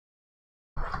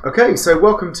Okay, so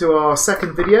welcome to our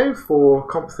second video for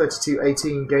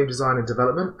COMP3218 Game Design and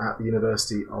Development at the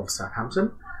University of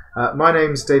Southampton. My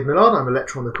name's Dave Millard, I'm a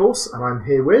lecturer on the course, and I'm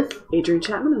here with... Adrian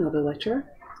Chapman, another lecturer.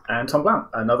 And Tom Blount,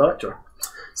 another lecturer.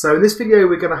 So in this video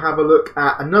we're going to have a look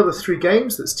at another 3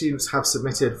 games that students have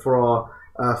submitted for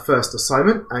our first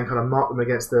assignment and kind of mark them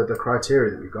against the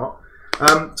criteria that we've got.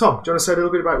 Tom, do you want to say a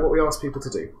little bit about what we asked people to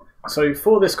do? So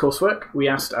for this coursework, we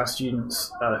asked our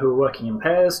students who are working in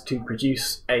pairs to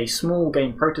produce a small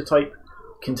game prototype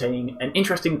containing an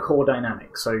interesting core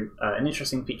dynamic, so an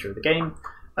interesting feature of the game,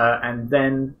 and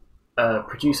then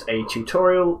produce a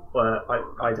tutorial,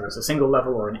 either as a single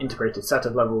level or an integrated set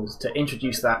of levels, to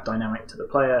introduce that dynamic to the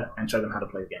player and show them how to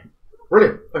play the game.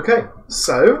 Brilliant. Okay,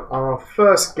 so our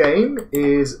first game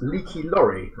is Leaky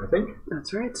Lorry, I think.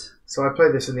 That's right. So I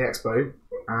played this in the expo,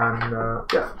 and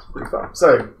yeah, it's pretty fun.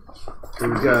 So,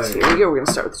 here we go. Here we go. We're going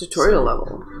to start with the tutorial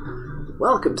level.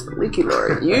 Welcome to the Leaky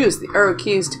Lorry. Use the arrow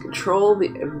keys to control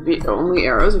the only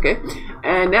arrows, okay,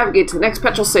 and navigate to the next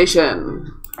petrol station.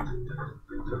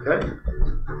 Okay.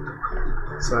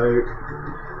 So,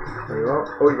 there you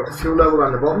are. Oh, you've got fuel level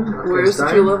down the bottom. Where's the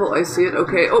fuel level? I see it.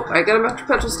 Okay. Oh, I got a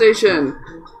petrol station.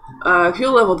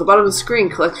 Fuel level at the bottom of the screen.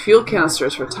 Collect fuel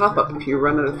canisters for top-up. If you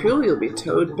run out of fuel, you'll be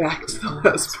towed back to the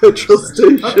last petrol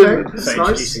station. Okay, that's So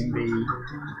nice. introducing the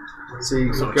So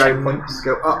you sort can of checkpoints.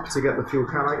 go up to get the fuel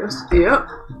can, I guess. Yep.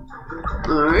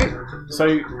 Alright.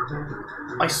 So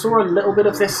I saw a little bit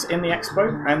of this in the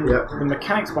expo, and Yep. the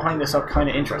mechanics behind this are kind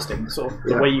of interesting. Sort of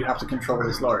the Yeah. way you have to control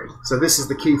this lorry. So this is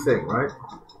the key thing, right?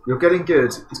 You're getting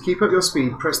good. To keep up your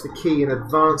speed, press the key in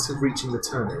advance of reaching the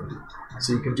turning.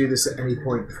 So you can do this at any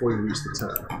point before you reach the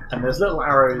turn. And there's little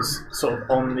arrows sort of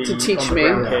on the, To teach on the me.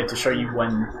 ground Yeah. here to show you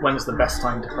when is the best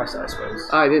time to press it, I suppose.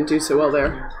 I didn't do so well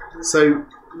there. So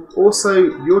also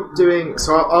you're doing,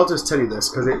 so I'll just tell you this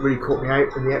because it really caught me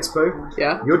out in the expo.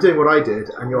 Yeah. You're doing what I did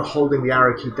and you're holding the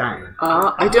arrow key down.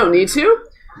 I don't need to?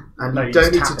 And No, you you don't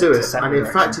just need tap to it do to it. set And the in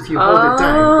fact, direction. if you hold it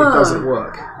down, it doesn't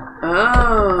work.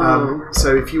 Oh.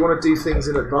 So if you want to do things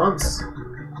in advance,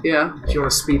 Yeah. if you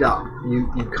want to speed up, you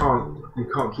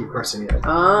can't keep pressing it.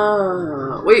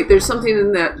 Ah. Wait, there's something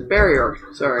in that barrier.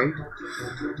 Sorry.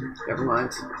 Never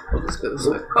mind. We'll just go this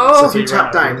way. So Oh! if you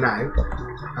tap down now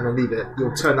and then leave it,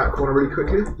 you'll turn that corner really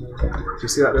quickly. Do you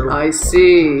see that little? I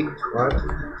see. Right.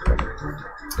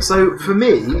 So for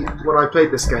me, when I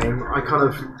played this game,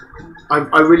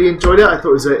 I really enjoyed it. I thought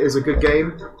it was a good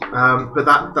game, but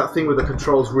that thing with the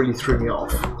controls really threw me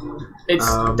off. It's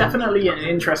definitely an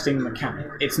interesting mechanic.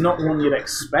 It's not one you'd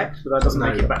expect, but that doesn't No.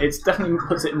 make it bad. It definitely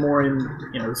puts it more in,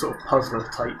 the sort of puzzler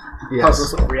type, Yes. puzzle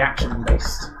sort of reaction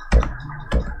based.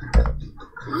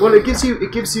 Well, it gives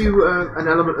you an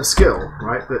element of skill,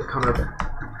 right? That kind of,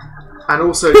 and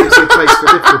also it gives you a place for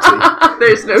difficulty.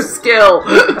 There's no skill.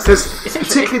 There's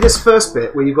particularly this first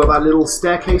bit where you've got that little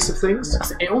staircase of things.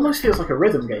 It almost feels like a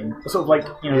rhythm game, sort of like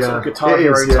sort of Guitar it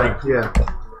Hero is, type. yeah.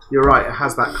 You're right. It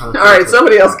has that kind of. Alright,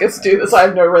 somebody else gets to do this. I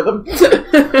have no rhythm.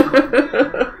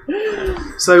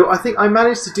 So I think I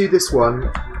managed to do this one,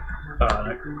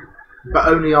 No. but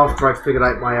only after I figured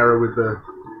out my error with the.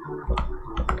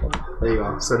 There you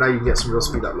are. So now you can get some real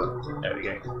speed up. Look. There we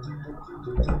go.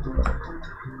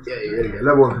 Yeah, there you go.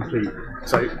 Level 1 complete.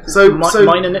 So So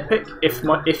minor nitpick: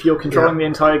 if you're controlling the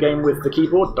entire game with the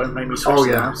keyboard, don't make me switch oh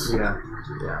the yeah, mouse.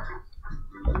 yeah.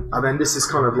 And then this is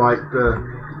kind of like the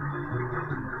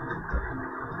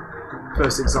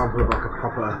first example of like a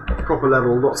proper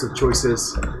level, lots of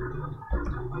choices.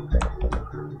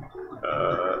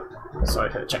 So I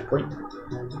hit a checkpoint.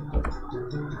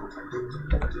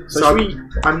 So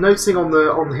I'm noticing on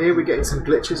here we're getting some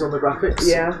glitches on the graphics.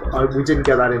 Yeah. We didn't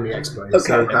get that in the expo. Okay.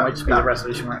 So It might just be the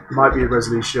resolution, right? might be a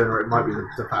resolution, or it might be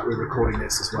the fact we're recording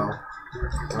this as well.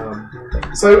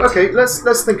 So okay,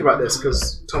 let's think about this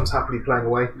because Tom's happily playing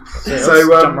away. Let's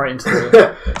jump right into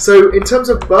the... So in terms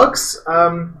of bugs, I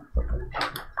mean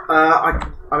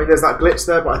there's that glitch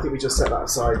there, but I think we just set that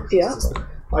aside. Yeah.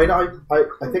 I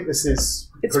think this is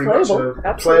It's pretty playable. much a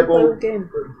Absolutely playable game.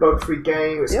 bug-free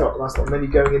game. It's Yep. got that's not many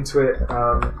going into it,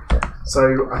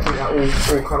 so I think that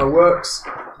all kind of works.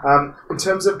 In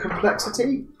terms of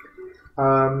complexity,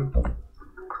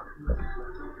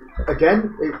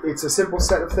 again, it's a simple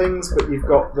set of things, but you've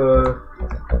got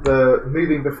the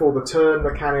moving before the turn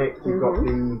mechanic. You've got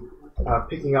the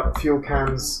picking up fuel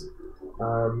cans.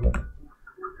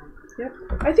 Yep.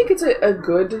 I think it's a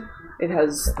good. It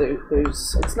has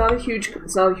it's not a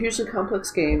hugely complex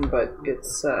game, but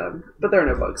it's but there are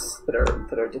no bugs that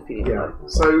are defeating it. Yeah.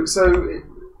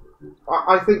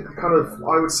 I think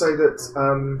I would say that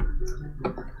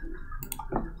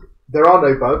there are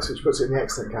no bugs, which puts it in the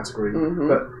excellent category. Mhm.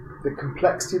 But the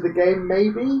complexity of the game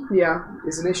maybe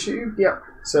is an issue. Yeah.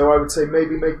 So I would say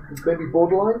maybe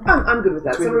borderline. I'm good with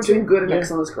that. Somewhere between good and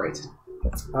excellent is great.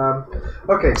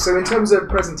 Okay, so in terms of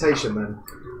presentation then,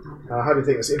 how do you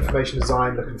think it's information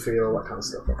design, look and feel, that kind of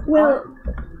stuff? Well,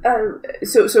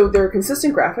 so there are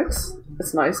consistent graphics.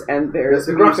 That's nice, and there's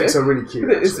the graphics are really cute.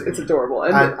 It's adorable,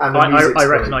 and I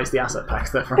recognise the asset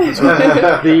pack there from as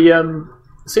well.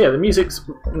 The music's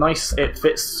nice. It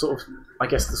fits sort of, I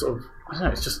guess, the sort of, I don't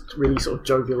know. It's just really sort of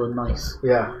jovial and nice.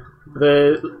 Yeah.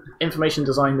 The information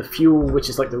design, the fuel, which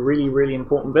is like the really, really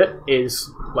important bit, is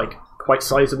like quite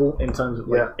sizable in terms of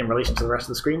in relation to the rest of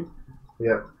the screen.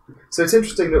 Yeah. So it's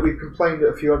interesting that we've complained at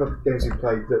a few other games we've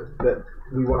played that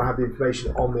we want to have the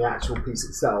information on the actual piece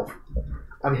itself.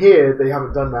 And here they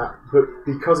haven't done that, but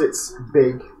because it's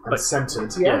big and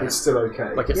centered, it's still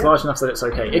okay. Like it's large enough that it's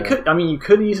okay. It could, I mean, you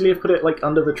could easily have put it like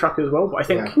under the truck as well, but I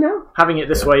think having it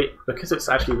this way, because it's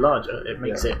actually larger, it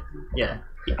makes it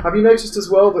Have you noticed as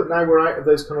well that now we're out of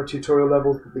those kind of tutorial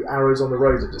levels, the arrows on the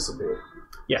road have disappeared?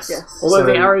 Yes. Although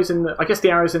the arrows in the, I guess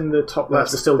the arrows in the top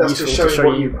left are still useful just showing to show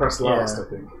what you pressed last, I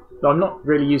think. No, I'm not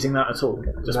really using that at all,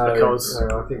 just because.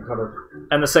 No, I think kind of.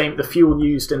 And the fuel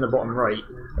used in the bottom right,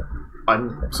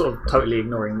 I'm sort of totally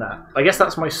ignoring that. I guess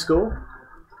that's my score.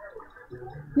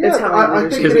 Yeah, I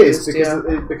think it is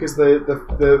because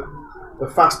the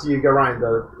faster you go around,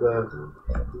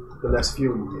 the less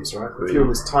fuel you use, right? The fuel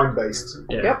is time based,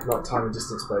 not time and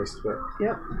distance based. But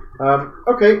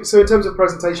okay, so in terms of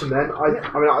presentation, then I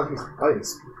think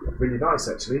it's really nice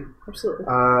actually. Absolutely.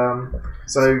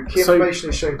 So key information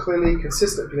is shown clearly,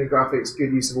 consistent feeling graphics,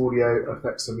 good use of audio,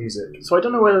 effects, and music. So I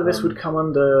don't know whether this would come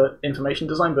under information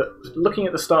design, but looking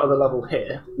at the start of the level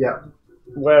here,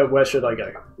 where should I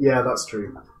go? Yeah, that's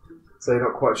true. So you're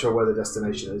not quite sure where the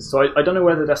destination is. So I don't know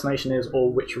where the destination is or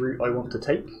which route I want to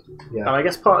take. Yeah. And I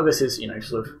guess part of this is,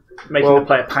 sort of making the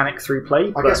player panic through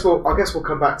play. I guess we'll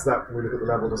come back to that when we look at the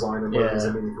level design and whether there's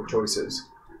any meaningful choices.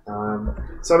 So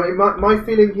I mean, my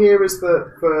feeling here is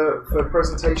that for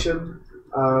presentation,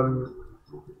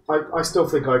 I still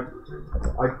think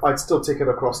I'd still tick it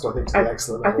across. I think to the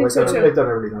excellent level. I think so too. They've done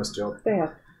a really nice job. They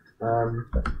have.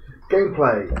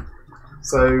 Gameplay.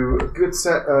 So, good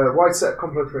set, wide set of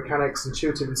complementary mechanics,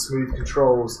 intuitive and smooth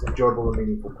controls, enjoyable and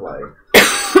meaningful play.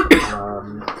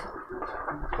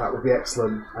 That would be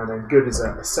excellent. And then good is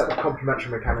a set of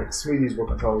complementary mechanics, smooth usable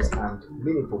controls, and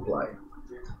meaningful play.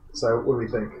 So, what do we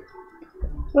think?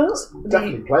 Well, it's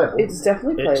definitely playable. It's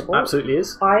definitely playable. It absolutely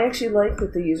is. I actually like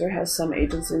that the user has some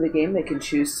agency in the game. They can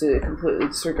choose to completely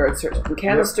disregard certain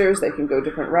canisters. They can go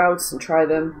different routes and try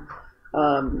them.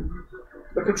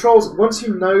 The controls, once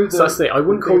you know the... So that's the thing. I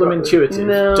wouldn't call them intuitive,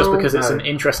 just because it's an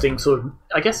interesting sort of...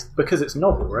 I guess because it's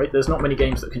novel, right? There's not many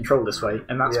games that control this way,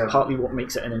 and that's partly what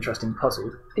makes it an interesting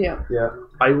puzzle. Yeah.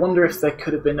 I wonder if there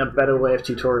could have been a better way of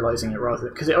tutorializing it rather...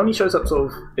 Because it only shows up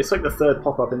sort of... It's like the third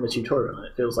pop-up in the tutorial, and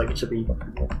it feels like it should be...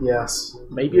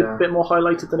 Maybe a bit more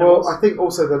highlighted than it was. Well, I think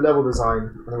also the level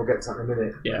design, and we'll get to that in a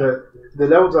minute, the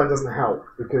level design doesn't help,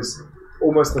 because...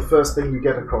 almost the first thing you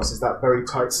get across is that very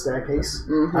tight staircase,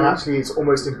 and actually it's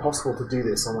almost impossible to do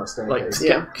this on that staircase.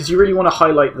 Because you really want to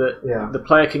highlight that the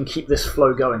player can keep this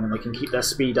flow going and they can keep their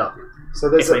speed up. So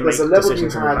there's a level you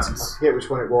had, I forget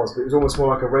which one it was, but it was almost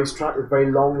more like a racetrack with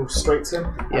very long straights in,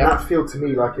 and that felt to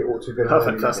me like it ought to have been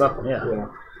perfect first level.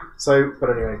 So, but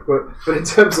anyway, but in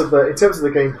terms of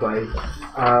the gameplay,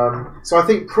 so I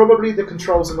think probably the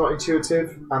controls are not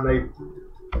intuitive, and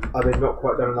they've not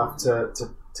quite done enough to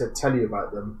tell you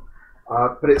about them,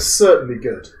 but it's certainly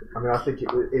good. I mean, I think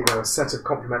a set of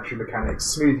complementary mechanics,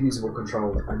 smooth, usable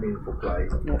control, and meaningful play.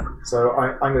 So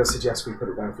I'm going to suggest we put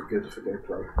it down for good for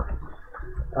gameplay.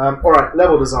 All right,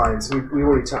 level design. So we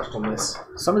already touched on this.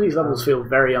 Some of these levels feel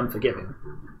very unforgiving.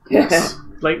 Yes.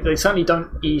 Like, they certainly don't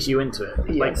ease you into it.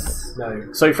 Yes.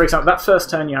 No. So, for example, that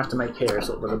first turn you have to make here is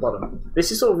sort of at the bottom.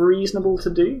 This is sort of reasonable to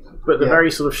do, but the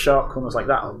very sort of sharp corners like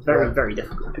that are very, very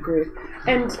difficult. Agreed.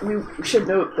 And we should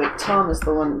note that Tom is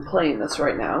the one playing this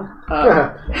right now.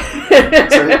 So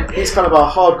he's kind of a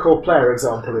hardcore player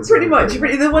example. Pretty much.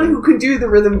 The one who can do the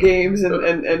rhythm games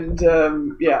and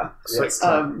the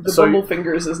bumble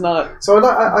fingers is not... So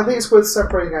I think it's worth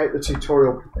separating out the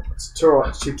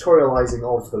tutorializing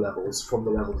of the levels from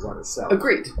the level design itself.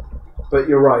 Agreed. But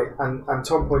you're right, and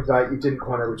Tom pointed out you didn't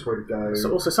quite know which way to go. So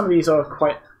also some of these are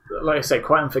quite, like I say,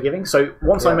 quite unforgiving. So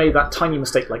once I made that tiny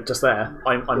mistake like just there,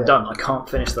 I'm done. I can't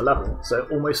finish the level. So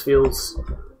it almost feels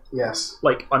Yes.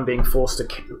 Like, I'm being forced to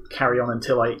carry on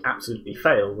until I absolutely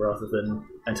fail, rather than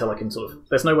until I can sort of...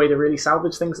 There's no way to really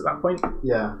salvage things at that point.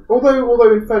 Yeah.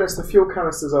 Although in fairness, the fuel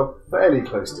canisters are fairly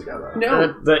close together.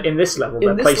 No. In this level, In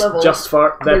they're this placed level, just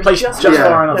far... They're placed just yeah.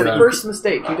 far enough. The that first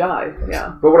mistake, you die.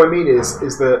 Yeah. But what I mean is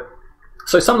that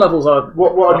So some levels are...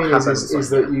 what I mean have is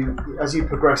that you, as you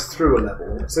progress through a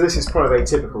level, so this is probably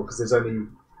atypical because there's only...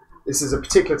 This is a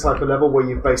particular type of level where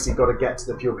you've basically got to get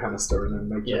to the fuel canister and then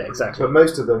make it. Yeah, exactly. But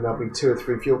most of them, there'll be 2 or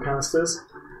 3 fuel canisters.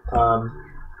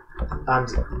 And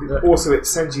also it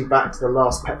sends you back to the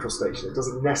last petrol station. It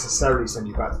doesn't necessarily send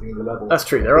you back to the beginning of the level. That's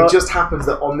true. It just happens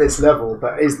that on this level,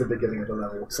 that is the beginning of the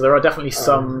level. So there are definitely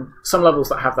some levels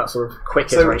that have that sort of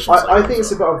quick iteration. I think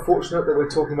it's a bit unfortunate that we're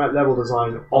talking about level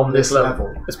design on this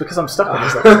level. It's because I'm stuck on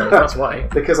this level, that's why.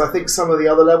 Because I think some of the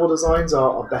other level designs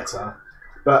are better.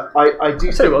 But I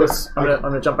do Tell you think what, I'm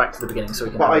going to jump back to the beginning so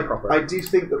we can have it proper. I do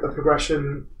think that the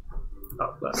progression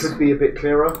Let's could be a bit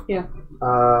clearer. Yeah.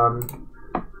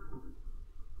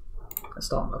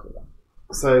 start on level 1.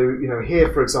 So, you know,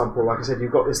 here, for example, like I said,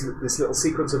 you've got this little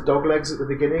sequence of dog legs at the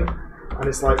beginning, and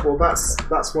it's like, well, that's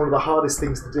one of the hardest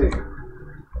things to do,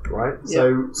 right?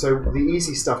 Yeah. So the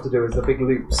easy stuff to do is the big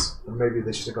loops, and maybe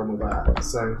they should have gone with that.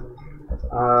 So,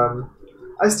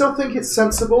 I still think it's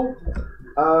sensible.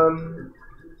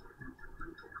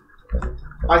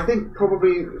 I think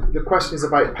probably the question is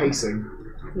about pacing.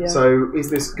 Yeah. So, is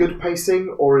this good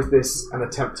pacing, or is this an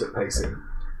attempt at pacing?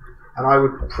 And I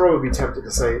would probably be tempted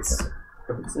to say it's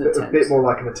a bit more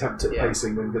like an attempt at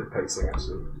pacing than good pacing,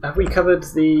 actually. Have we covered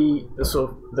the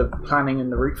sort of the planning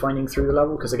and the route finding through the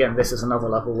level? Because again, this is another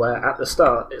level where at the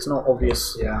start it's not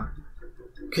obvious. Yeah.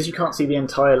 Because you can't see the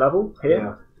entire level here.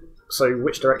 Yeah. So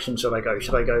which direction should I go?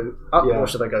 Should I go up or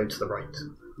should I go to the right?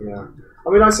 Yeah. I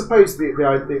mean, I suppose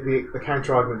the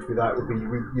counter argument to that would be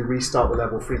you restart the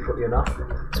level frequently enough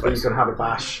so you can have a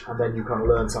bash and then you kind of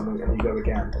learn something and you go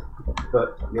again.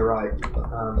 But you're right.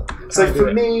 So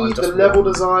for me, the level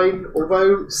design,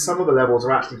 although some of the levels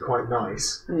are actually quite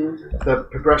nice, the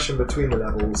progression between the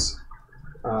levels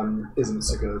isn't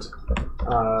so good.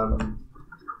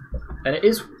 And it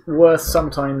is worth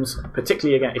sometimes,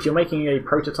 particularly again, if you're making a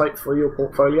prototype for your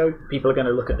portfolio, people are going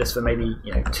to look at this for maybe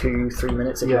 2-3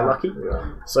 minutes if you're lucky.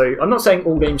 Yeah. So I'm not saying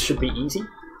all games should be easy,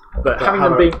 but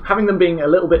having them being a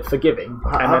little bit forgiving,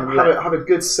 and then have a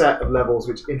good set of levels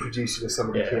which introduce you to some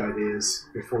of the key ideas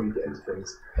before you get into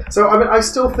things. So I mean, I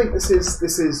still think this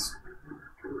is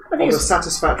I think it's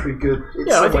satisfactory good.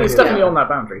 I think it's definitely on that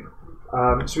boundary.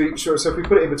 So if we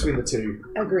put it in between the two.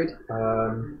 Agreed.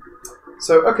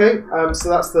 So so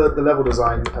that's the level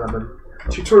design element.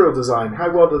 Tutorial design. How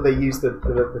well do they use the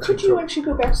Could you actually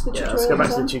go back to the tutorial? Let's go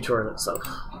back to the tutorial itself.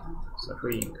 So if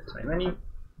we go to the menu.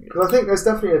 Because I think there's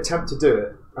definitely an attempt to do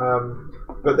it,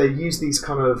 but they use these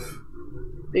kind of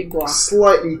big blocks,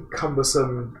 slightly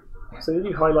cumbersome. So did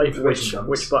you highlight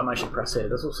which button I should press here?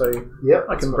 There's also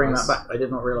I can bring that back. I did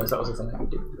not realise that was a thing I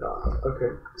could do.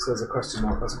 Okay, so there's a question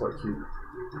mark. That's quite cute.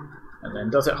 And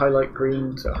then does it highlight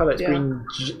green? So it highlights green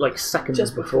like seconds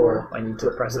just before I need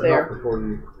to press it. Not before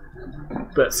you.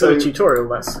 But for the tutorial,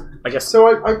 that's I guess. So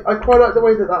I quite like the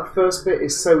way that first bit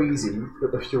is so easy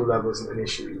that the fuel level isn't an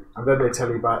issue, and then they tell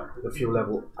you about the fuel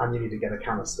level and you need to get a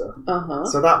canister.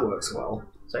 So that works well.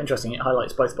 So interesting, it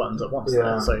highlights both buttons at once.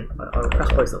 There. So I'll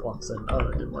press both at once, and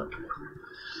it didn't work.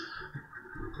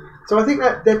 So I think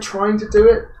that they're trying to do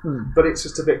it, but it's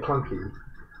just a bit clunky.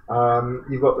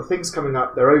 You've got the things coming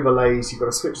up, they're overlays, you've got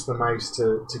to switch the mouse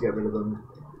to get rid of them.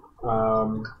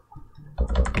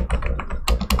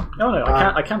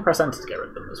 I can press enter to get rid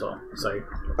of them as well. So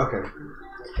okay.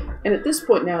 And at this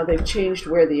point now, they've changed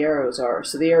where the arrows are.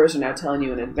 So the arrows are now telling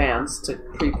you in advance to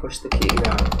pre-push the key.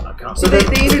 Yeah. So they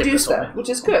introduced that, which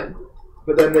is good.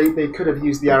 But then they could have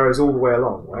used the arrows all the way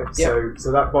along, right? Yep.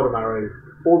 So that bottom arrow,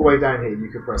 all the way down here, you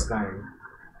could press down.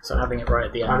 So having it right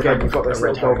at the end. And again, you've got this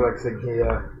little dog leg thing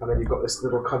here, and then you've got this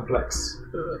little complex.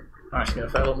 I'm actually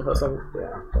going to fail on the first level.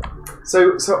 Yeah.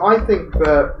 So I think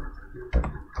that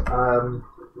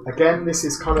again, this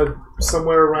is kind of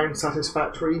somewhere around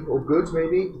satisfactory or good,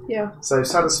 maybe. Yeah. So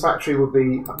satisfactory would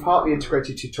be a partly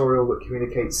integrated tutorial that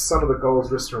communicates some of the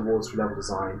goals, risks, and rewards for level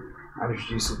design, and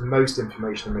introduces most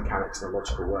information and mechanics in a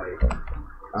logical way.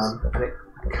 And it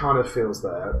kind of feels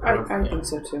there. I think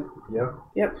so too. Yeah.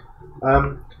 Yep.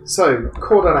 So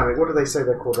core dynamic. What do they say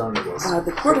their core dynamic was?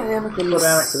 The core dynamic for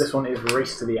this one is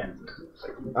race to the end.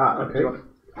 Okay.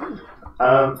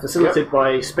 Facilitated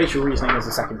by spatial reasoning as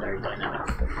a secondary dynamic.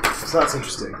 So that's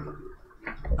interesting.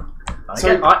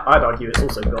 Again, I'd argue it's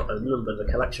also got a little bit of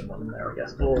a collection one in there, I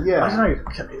guess. Or, I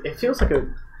don't know. It feels like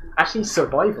actually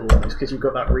survival almost because you've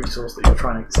got that resource that you're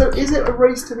trying to. So is it a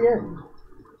race to the end?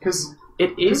 Because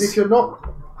It is if you're not,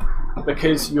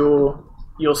 because you're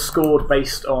scored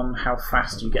based on how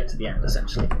fast you get to the end,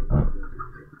 essentially.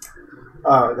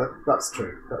 that's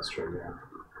true. That's true. Yeah.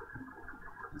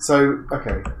 So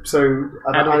okay,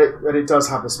 and it does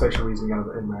have the spatial reasoning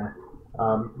element in there,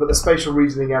 but the spatial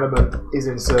reasoning element is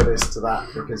in service to that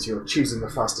because you're choosing the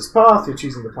fastest path. You're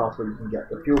choosing the path where you can get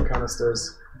the fuel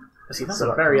canisters. See, that's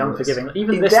So a very that unforgiving. works.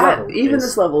 Even this level.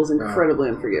 This level is incredibly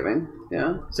unforgiving.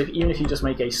 Yeah. So even if you just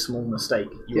make a small mistake,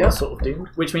 you are sort of doomed.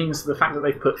 Which means the fact that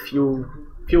they've put fuel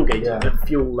gauges,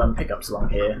 fuel pickups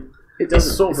along here, It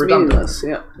doesn't. sort of It's redundant. meaningless.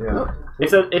 Yeah.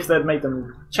 Yeah. If they'd made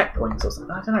them checkpoints or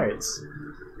something, I don't know. It's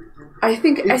I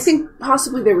think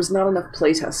possibly there was not enough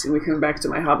playtesting. We come back to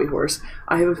my hobby horse.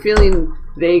 I have a feeling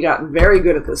they got very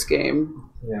good at this game.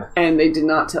 Yeah. And they did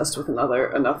not test with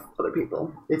enough other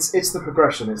people. It's the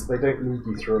progression. They don't lead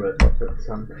you through it. But,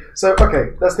 so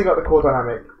okay, let's think about the core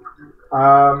dynamic.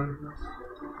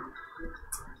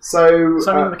 So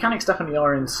I mean, the mechanics definitely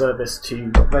are in service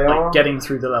to getting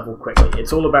through the level quickly.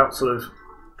 It's all about sort of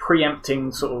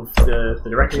preempting sort of the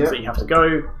directions that you have to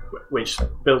go, which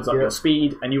builds up your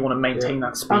speed, and you want to maintain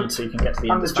that speed so you can get to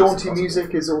the end. And the jaunty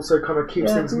music is also kind of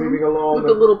keeps things moving along. With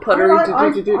the little putter.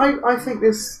 I think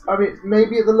this. I mean,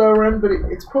 maybe at the lower end, but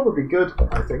it's probably good.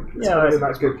 I think it's probably in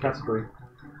that good category.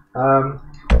 And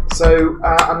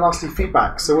lastly,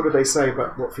 feedback. So what did they say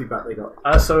about what feedback they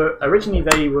got? So originally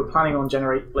they were planning on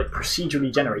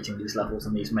procedurally generating these levels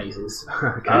and these mazes,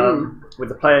 with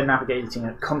the player navigating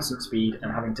at constant speed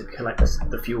and having to collect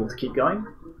the fuel to keep going,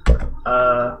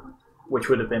 which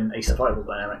would have been a survival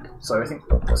dynamic. So I think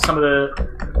some of the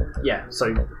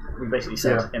so we basically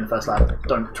said in the first lab,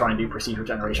 don't try and do procedural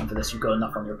generation for this. You've got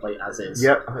enough on your plate as is.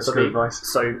 Yep, that's good advice.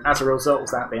 So as a result of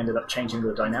that, they ended up changing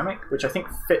the dynamic, which I think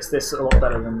fits this a lot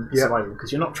better than survival,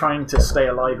 because you're not trying to stay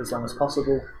alive as long as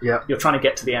possible. Yep. You're trying to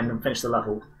get to the end and finish the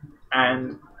level.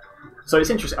 And so it's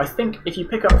interesting. I think if you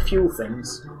pick up fuel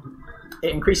things,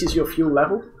 it increases your fuel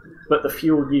level, but the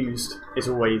fuel used is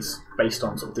always based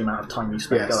on sort of the amount of time you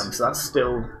spend going. So that's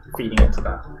still feeding into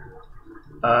that.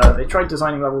 They tried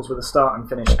designing levels with a start and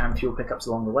finish and fuel pickups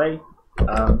along the way,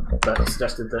 but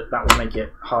suggested that would make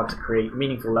it hard to create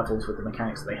meaningful levels with the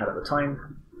mechanics that they had at the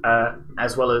time,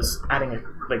 as well as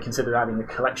they considered adding a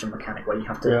collection mechanic where you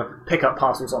have to pick up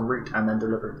parcels en route and then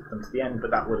deliver them to the end,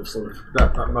 but that would have sort of...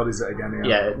 That muddies it again,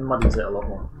 Yeah, it muddies it a lot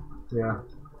more. Yeah.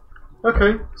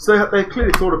 Okay, so they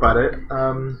clearly thought about it,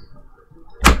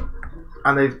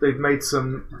 and they've made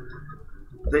some...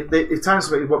 it sounds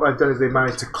to me what they've done is they've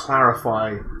managed to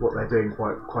clarify what they're doing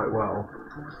quite well.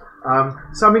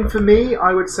 So I mean, for me,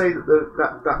 I would say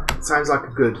that sounds like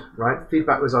a good, right?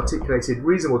 Feedback was articulated,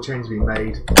 reasonable change being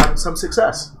made, and some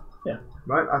success. Yeah.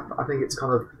 Right. I think it's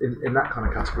kind of in that kind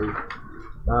of category.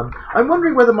 I'm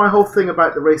wondering whether my whole thing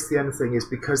about the race to the end thing is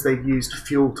because they've used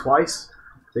fuel twice.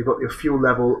 They've got your fuel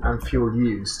level and fuel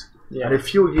used. Yeah. And if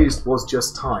fuel used was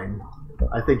just time,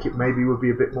 I think it maybe would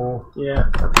be a bit more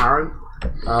apparent.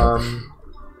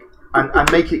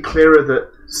 And make it clearer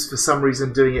that for some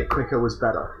reason doing it quicker was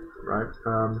better, right?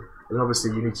 And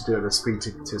obviously you need to do it at a speed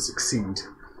to succeed.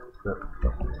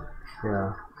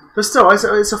 But still,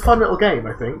 it's a fun little game,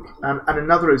 I think, and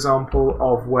another example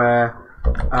of where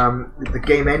the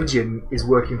game engine is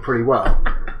working pretty well,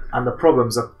 and the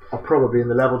problems are probably in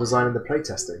the level design and the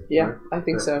playtesting. Yeah, right? I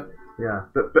think so. Yeah,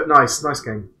 but nice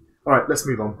game. All right, let's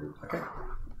move on.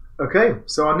 Okay,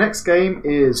 so our next game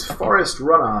is Forest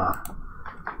Runner.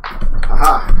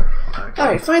 Aha! Okay.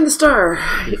 Alright, find the star.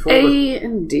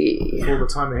 And D. Before the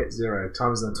timer hits 0.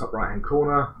 Timer's in the top right-hand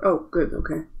corner. Oh, good,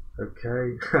 okay.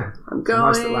 Okay. I'm going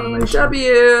nice little animation.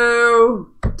 W!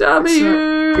 It's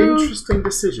an interesting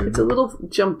decision. It's a little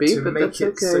jumpy, but that's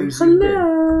okay. So zoomed in.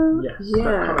 Hello! Yes.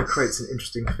 That kind of creates an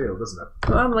interesting feel, doesn't it?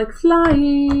 Oh, I'm like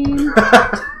flying.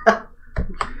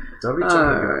 W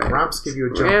jumping. Ramps give you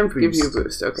a jump Ramp boost. give you a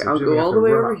boost. Okay, So I'll Jimmy go has all to the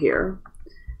way run over up. here.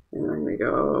 And I'm going to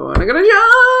go, and I'm going to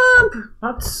jump!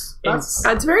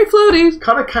 It's very floaty.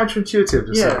 Kind of counterintuitive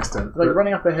to some extent. Like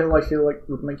running up a hill, I feel like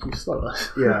would make you slower.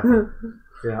 Yeah.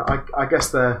 Yeah, I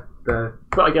guess they're... But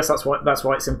I guess that's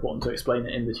why it's important to explain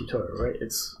it in the tutorial, right?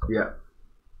 It's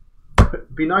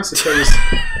It'd be nice if there was.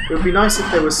 It would be nice if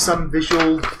there was some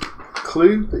visual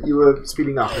clue that you were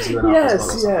speeding up as you went up.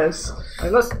 Yes. I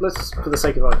mean, let's for the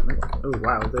sake of argument. Oh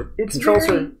wow, the controls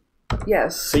are.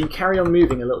 Yes. So you carry on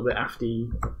moving a little bit after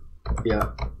you.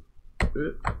 Yeah.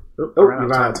 We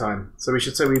ran out of time. So we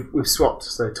should say we've swapped.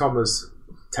 So Tom has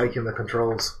taken the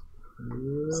controls.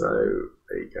 So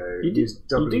there you go. You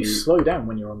do slow down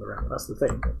when you're on the ramp. That's the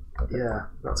thing. Yeah,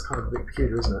 that's kind of a bit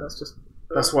peculiar, isn't it?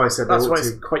 That's why I said that's why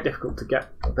it's quite difficult to get.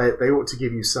 They ought to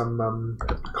give you some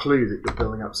clue that you're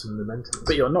building up some momentum.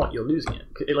 But you're not. You're losing it.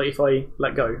 Like if I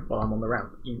let go while I'm on the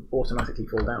ramp, you automatically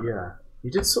fall down. Yeah. You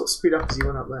did sort of speed up as you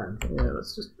went up there. Yeah,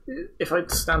 that's just if I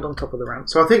stand on top of the ramp.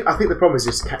 So I think the problem is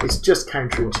it's just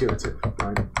counterintuitive,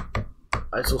 right?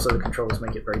 It's also the controls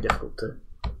make it very difficult to.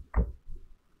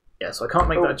 Yeah, so I can't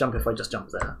make that jump if I just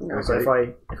jump there. Okay. So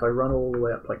if I run all the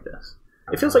way up like this,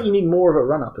 it feels like you need more of a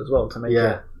run up as well to make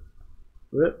it.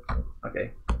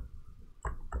 Okay.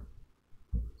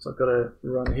 So I've got to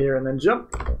run here and then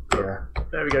jump. Yeah.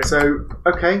 There we go. So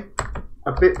okay,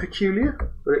 a bit peculiar,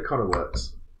 but it kind of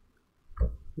works.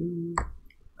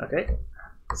 Okay.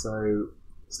 So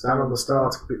stand on the star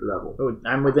to complete the level. Oh,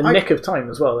 and with the nick of time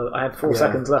as well. I had 4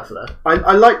 seconds left there.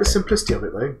 I like the simplicity of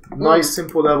it though. Nice,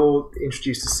 simple level.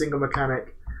 Introduced a single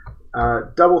mechanic.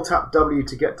 Double tap W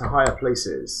to get to higher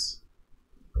places.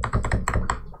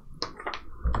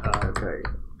 Okay.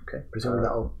 Okay. Presumably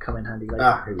that'll come in handy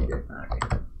later. Here we go. Okay.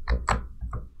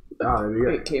 There we go.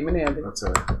 It came in handy. That's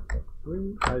I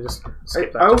just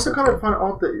skip that. I also kind of find it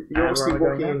odd that you're obviously where am I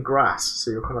walking going in grass,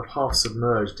 so you're kind of half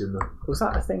submerged in the. Was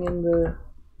that a thing in the?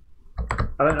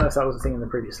 I don't know if that was a thing in the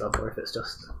previous level or if it's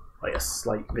just like a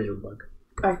slight visual bug.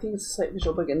 I think it's a slight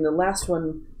visual bug. In the last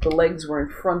one, the legs were in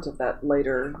front of that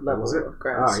later level of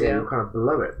grass. Yeah, you're kind of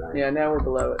below it now. Yeah, now we're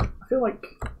below it. I feel like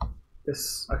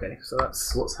this. Okay, so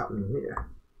that's what's happening here.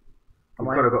 You've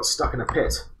I kind of got stuck in a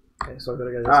pit. Okay, so I've got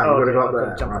to go. You've got to go up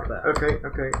there. Jump up there.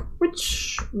 Okay.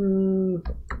 Which, I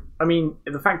mean,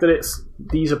 the fact that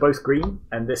these are both green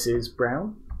and this is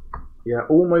brown,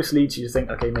 almost leads you to think,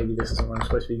 okay, maybe this isn't where I'm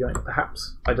supposed to be going.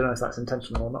 Perhaps I don't know if that's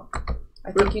intentional or not.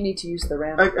 I think you need to use the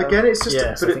ramp. Again, it's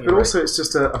just, but also right. it's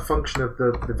just a function of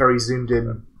the very zoomed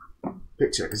in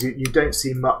picture because you don't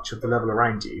see much of the level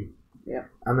around you. Yeah.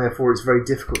 And therefore, it's very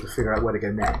difficult to figure out where to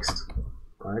go next,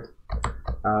 right?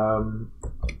 No,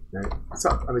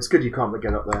 it's good you can't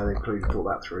get up there. They clearly thought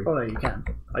that through. Oh no, you can.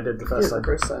 I did the first time.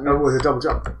 Oh, with a double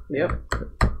jump. Yep.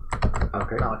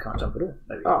 Okay. Now I can't jump at all.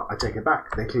 Oh, I take it back.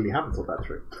 They clearly haven't thought that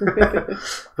through.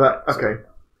 But okay.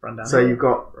 Run down. So here. you've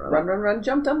got run,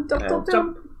 jump. I'm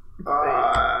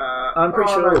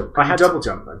pretty sure no. I had double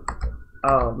jump then.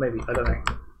 Oh, maybe I don't know.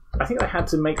 I think I had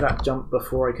to make that jump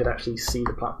before I could actually see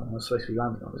the platform I was supposed to be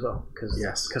landing on as well,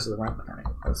 because of the ramp mechanic.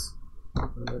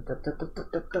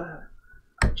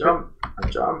 Jump,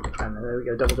 and there we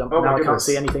go, double jump. Oh, now my I can't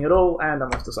see anything at all, and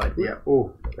I'm off the side. Yeah.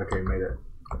 Oh, okay, made it.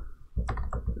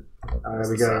 There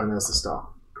we go, and there's the star.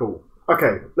 Cool.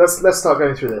 Okay, let's start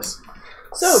going through this.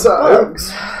 So bugs.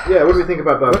 Yeah, what do we think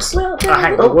about bugs? Well,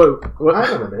 hang on. Whoa.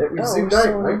 Hang on a minute. We've zoomed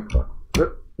out, right?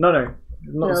 No.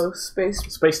 Space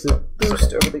to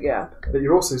boost over the gap. But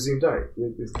you're also zoomed out.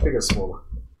 Is the figure smaller?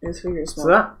 His figure is So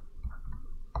smaller. that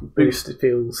boost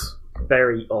feels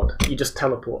very odd. You just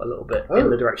teleport a little bit in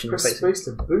the direction you're press facing. space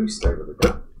to boost over the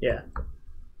gap. Yeah.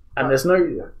 And there's no.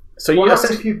 So what you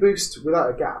happens if you boost without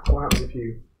a gap? What happens if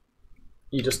you?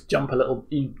 You just jump a little.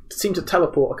 You seem to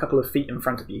teleport a couple of feet in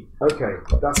front of you. Okay,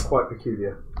 that's quite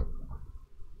peculiar.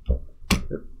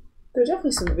 There are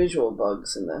definitely some visual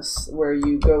bugs in this, where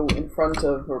you go in front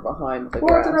of or behind the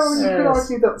Well, grass. I don't know. You could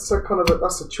argue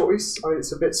that's a choice. I mean,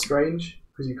 it's a bit strange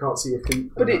because you can't see your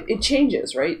feet. But it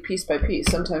changes, right? Piece by piece.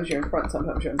 Sometimes you're in front,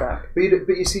 sometimes you're in back. But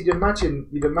you see, you'd imagine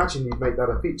you'd make that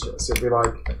a feature. So it'd be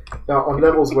like on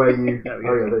levels where you. There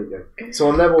you go. So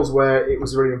on levels where it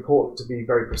was really important to be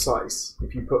very precise,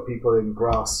 if you put people in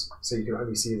grass so you can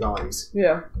only see his eyes,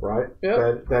 right?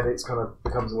 Yeah. Then it's kind of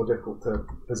becomes more difficult to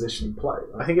position and play.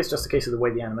 Right? I think it's just a case of the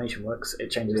way the animation works.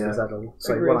 It changes the Z level.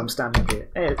 So Agreed. while I'm standing here,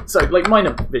 so like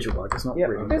minor visual bug. It's not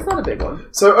really. It's not a big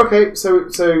one. So okay, so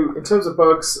in terms of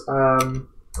bugs,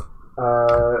 there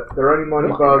are only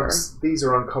minor bugs. These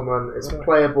are uncommon. It's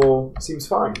playable. Seems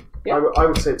fine. Yeah. I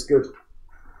would say it's good.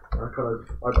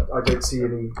 I don't see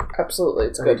any Absolutely,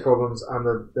 it's any good. problems. And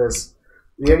there's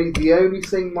the only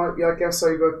thing might be, I guess,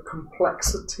 over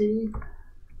complexity.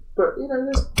 But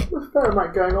there's a fair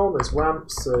amount going on. There's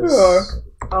ramps.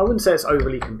 I wouldn't say it's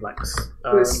overly complex.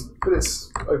 But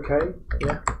it's okay.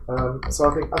 Yeah. So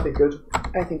I think good.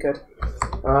 I think good.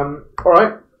 All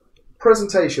right.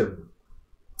 Presentation.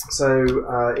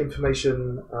 So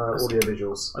information, audio,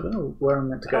 visuals. I don't know where I'm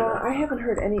meant to go. I haven't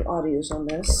heard any audios on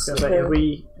this. Have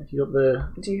you got the?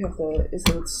 Do you have the? Is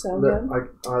the sound on?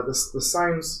 The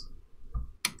sounds.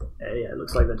 Yeah, it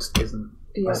looks like there just isn't.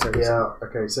 Yeah.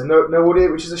 Okay. So no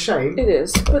audio, which is a shame. It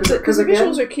is, but because the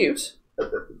visuals are cute.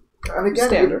 And again,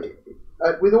 Standard.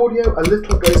 With audio, a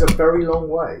little goes a very long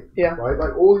way. Yeah. Right.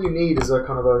 Like all you need is a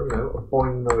kind of a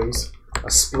boing noise, a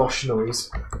splosh noise.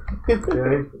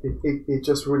 It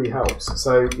just really helps.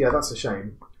 So yeah, that's a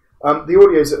shame. The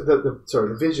audio's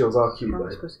the visuals are cute though,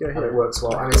 and it works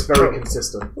well, and it's very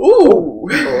consistent. Ooh!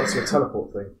 Oh, that's your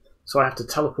teleport thing. So I have to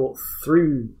teleport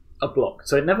through a block.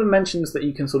 So it never mentions that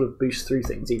you can sort of boost through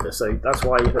things either. So that's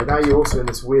why. But now you're also in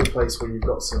this weird place where you've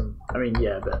got some. I mean,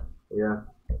 yeah, but yeah.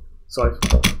 So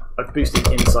I've boosted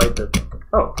inside the.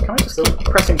 Oh, can I just keep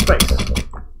pressing space?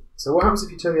 So what happens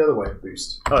if you turn the other way and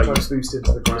boost? Oh, try to boost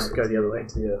into the ground. Just go the other way.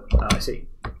 Into the earth. Oh, I see.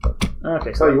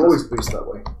 Okay, So you always boost that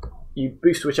way. You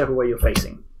boost whichever way you're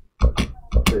facing.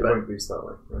 But it won't boost that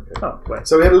way. Okay. Oh, wait.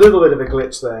 So we had a little bit of a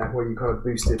glitch there where you kind of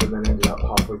boosted and then ended up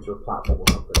halfway through a platform or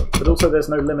something. But also there's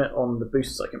no limit on the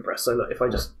boosts I can press. So look, if I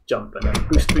just jump and then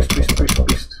boost,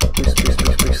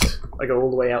 I go all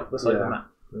the way out the side of the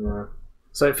map. Yeah.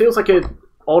 So it feels like an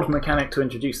odd mechanic to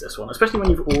introduce this one, especially when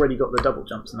you've already got the double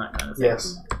jumps and that kind of thing.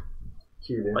 Yes.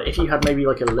 Cute. Like if you had maybe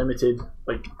like a limited,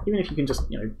 like even if you can just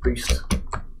boost.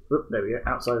 Whoop, there we go,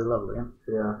 outside the level again.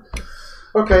 Yeah.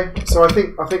 Okay, so I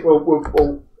think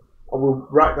we'll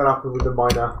rack that up with the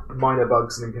minor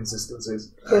bugs and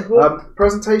inconsistencies.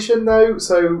 Presentation though,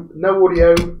 so no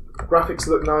audio, graphics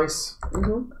look nice.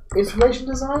 Information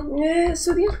design? Yeah,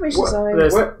 so the information design.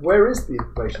 Where is the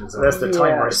information design? There's the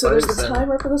timer. So there's the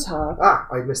timer for the top. Ah,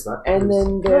 I missed that. And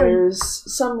then there's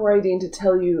some writing to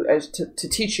tell you to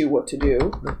teach you what to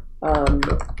do.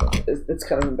 It's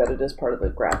kind of embedded as part of the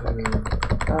graphic.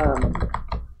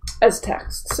 As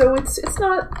text. So it's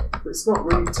not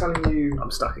really telling you.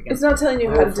 I'm stuck again. It's not telling you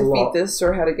how to defeat this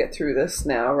or how to get through this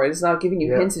now, right? It's not giving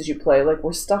you hints as you play. Like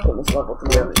we're stuck on this level at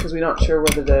the moment because we're not sure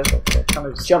whether to kind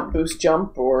of jump, boost,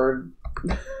 jump, or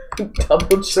double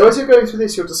jump. So as you're going through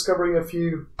this, you're discovering a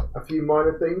few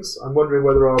minor things. I'm wondering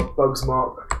whether our bugs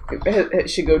mark. It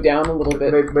should go down a little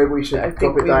bit. Maybe we should I drop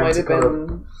think it we down might to have kind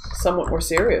been somewhat more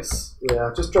serious.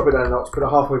 Yeah, just drop it down a notch, put it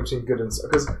halfway between good and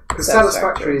because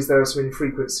satisfactory is there are some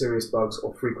frequent serious bugs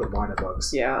or frequent minor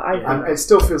bugs. Yeah, and it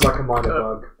still feels like a minor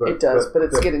bug, but it does, but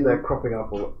it's getting they're cropping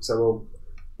up. So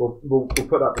we'll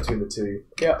put that between the two.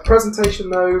 Yeah. Presentation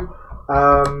though,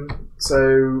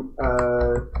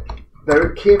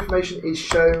 the key information is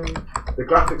shown. The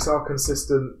graphics are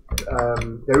consistent.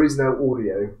 There is no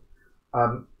audio.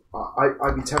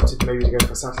 I'd be tempted maybe to go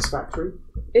for satisfactory.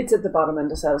 It's at the bottom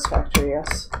end of satisfactory,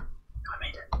 yes. I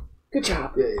made it. Good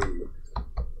job. Yeah.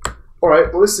 All right.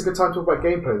 Well, this is a good time to talk about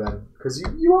gameplay then, because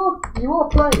you are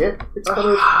playing it. It's kind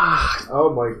of.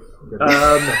 Oh my goodness.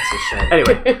 That's a shame.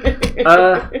 Anyway,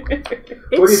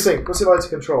 what do you think? What's it like to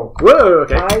control? Whoa.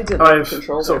 Okay. I've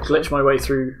sort of glitched my way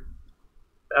through.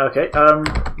 Okay.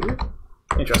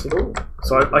 Interesting. Ooh.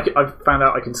 So I found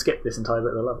out I can skip this entire bit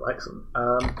of the level. Excellent.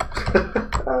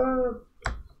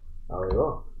 Oh, you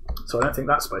are. So I don't think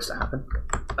that's supposed to happen.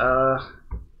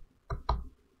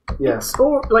 Yes.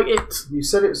 Or like it's. You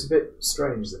said it was a bit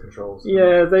strange, the controls.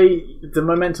 Yeah, the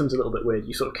momentum's a little bit weird.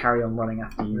 You sort of carry on running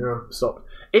after you stop.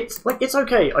 It's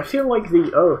okay. I feel like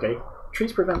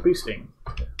trees prevent boosting.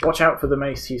 Watch out for the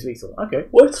mace. He's lethal. Okay.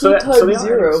 What's the time the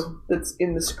zero that's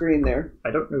in the screen there?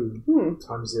 I don't know.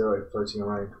 Time zero floating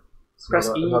around. Press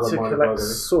E to collect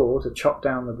saw to chop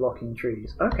down the blocking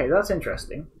trees. Okay, that's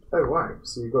interesting. Oh wow!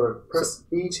 So you've got to press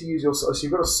E to use your saw. So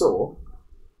you've got a saw.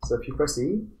 So if you press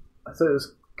E, I thought it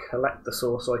was collect the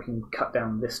saw so I can cut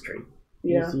down this tree.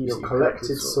 Yeah. Your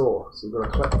collected saw. So you've got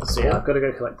to collect the saw. So yeah, I've got to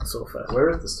go collect the saw first. Where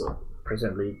is the saw?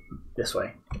 Presumably this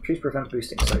way. Trees prevent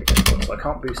boosting, so I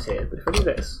can't boost here. But if I do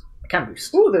this, I can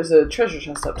boost. Ooh, there's a treasure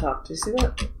chest up top. Do you see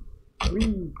that?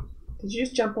 Whee. Did you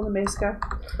just jump on the mace guy?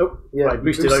 Oh, yeah. I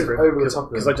boosted over the top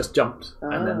because I just jumped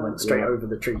and then went straight over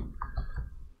the tree.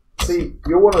 See,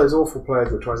 you're one of those awful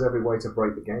players that tries every way to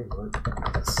break the game, right?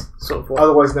 That's sort of what,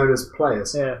 otherwise known as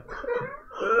players. Yeah.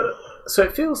 So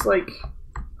it feels like.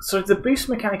 So the boost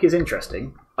mechanic is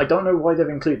interesting. I don't know why they've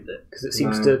included it because it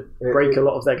seems to break a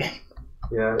lot of their game.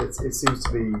 Yeah, it seems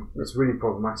to be. It's really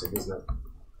problematic, isn't it?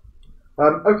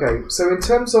 Okay, so in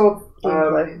terms of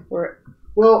gameplay,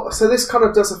 well, so this kind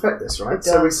of does affect this, right? It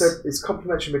does. So we said it's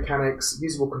complementary mechanics,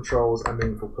 usable controls, and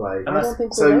meaningful play. I don't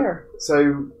think we're there.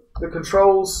 So the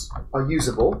controls are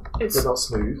usable, but not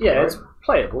smooth. Yeah, right? it's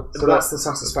playable. So that's the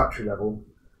satisfactory level.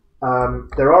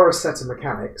 There are a set of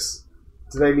mechanics.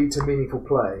 Do they lead to meaningful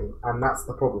play? And that's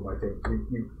the problem, I think.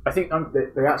 I think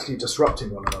they're actually disrupting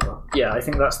one another. Yeah, I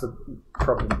think that's the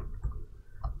problem.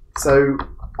 So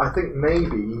I think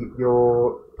maybe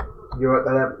you're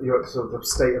at sort of the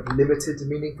state of limited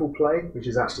meaningful play, which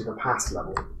is actually the pass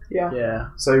level. Yeah.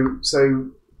 Yeah.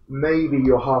 So maybe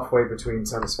you're halfway between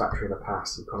satisfactory and a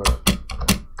pass. You kind of,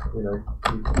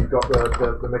 you've got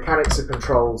the mechanics of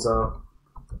controls are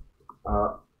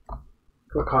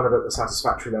are kind of at the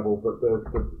satisfactory level, but the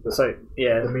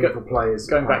meaningful play is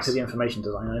going back to the information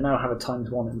design. I now have a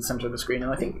 ×1 in the centre of the screen,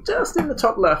 and I think just in the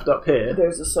top left up here,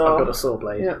 there's a saw. I've got a saw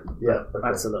blade. Yeah, okay.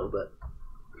 That's a little bit.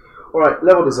 All right,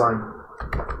 level design.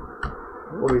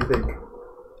 What do you think?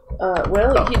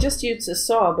 He just used a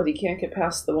saw, but he can't get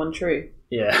past the one tree.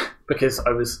 Yeah, because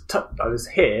I was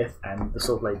here, and the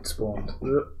saw blade spawned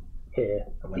here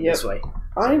and went this way.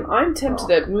 I'm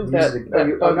tempted to move that.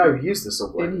 No, he used the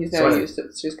saw blade. He's now used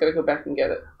it, so he's got to go back and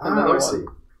get it. I see.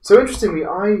 So interestingly,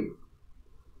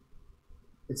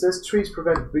 it says trees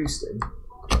prevent boosting.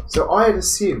 So I had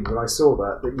assumed when I saw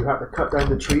that you had to cut down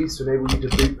the trees to enable you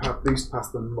to boost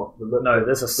past them. No,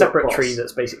 there's a separate tree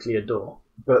that's basically a door.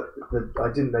 But I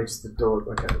didn't notice the door.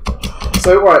 Okay.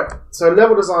 So alright. So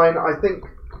level design, I think.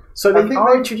 So they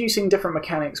are introducing different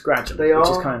mechanics gradually, which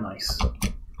is kind of nice.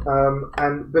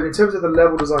 But in terms of the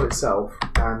level design itself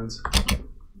and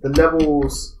the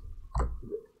levels,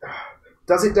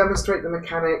 does it demonstrate the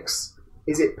mechanics?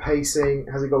 Is it pacing?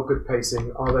 Has it got good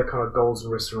pacing? Are there kind of goals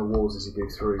and risks and rewards as you go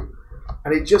through?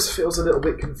 And it just feels a little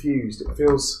bit confused. It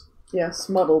feels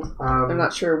muddled. I'm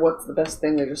not sure what's the best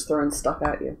thing. They're just throwing stuff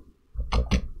at you.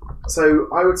 So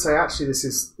I would say actually this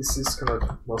is kind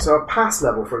of so a pass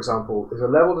level, for example, is a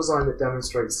level design that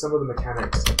demonstrates some of the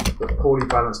mechanics that poorly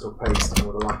balanced or paced and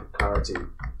with a lack of clarity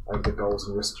over the goals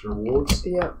and risks and rewards.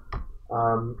 Yeah.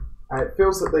 And it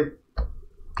feels that they've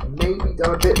maybe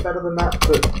done a bit better than that,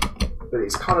 but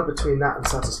it's kind of between that and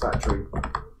satisfactory.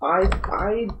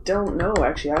 I don't know,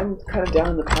 actually. I'm kind of down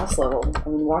in the pass level. I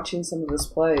mean, watching some of this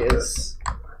play is...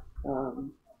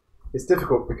 it's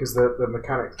difficult because the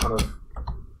mechanics kind of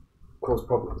cause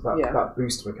problems. That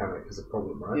boost mechanic is a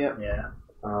problem, right? Yeah.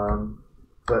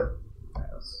 But...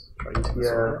 There we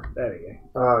go.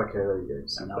 Oh, okay, there you go.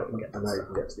 So now you can get to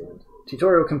the end.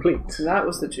 Tutorial complete. So that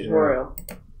was the tutorial.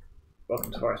 Yeah.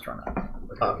 Welcome to Forest Runner.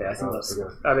 Okay, I think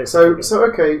that is so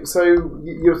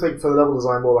you think for the level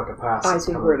design more like a pass? I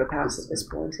think we're at a pass at this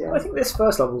point, yeah. I think this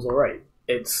first level's alright.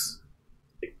 It's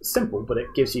simple, but it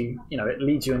gives you, it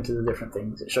leads you into the different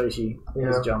things. It shows you,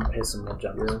 here's a jump, here's some more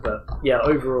jumps. Yeah. But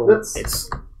overall, it's...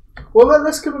 Well,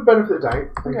 let's give a benefit of the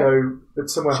doubt and go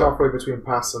it's somewhere halfway between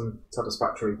pass and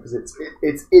satisfactory, because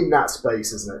it's in that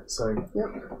space, isn't it? So,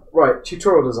 right,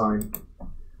 tutorial design.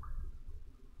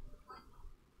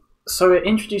 So it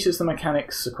introduces the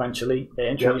mechanics sequentially. It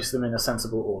introduces them in a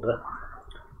sensible order.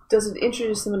 Does it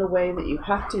introduce them in a way that you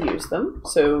have to use them?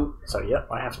 So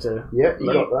I have to. Yeah,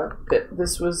 you got that.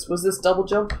 Was this double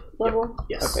jump level?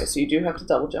 Yep. Yes. Okay, so you do have to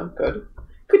double jump. Good.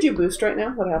 Could you boost right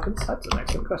now? What happens? That's an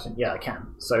excellent question. Yeah, I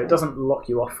can. So it doesn't lock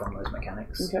you off from those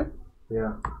mechanics. Okay.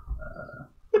 Yeah.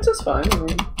 Which is fine. I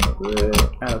mean,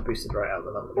 and I've boosted right out of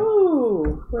the level again.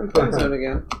 Ooh, we're in fun zone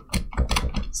again.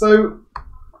 So,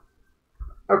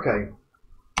 okay.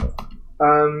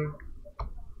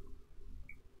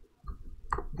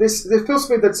 This feels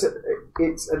to me that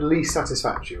it's at least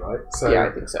satisfactory, right? So yeah,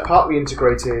 I think so. Partly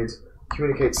integrated,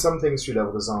 communicates some things through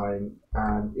level design,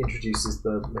 and introduces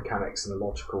the mechanics in a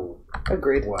logical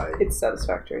way. It's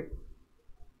satisfactory.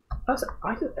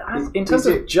 In terms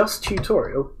of just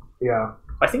tutorial, yeah,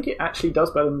 I think it actually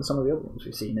does better than some of the other ones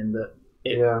we've seen in that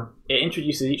it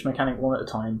introduces each mechanic one at a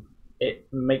time. It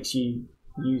makes you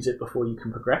use it before you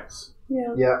can progress.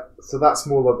 Yeah. Yeah, so that's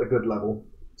more like the good level.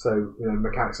 So,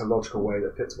 mechanics in a logical way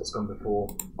that fits what's gone before.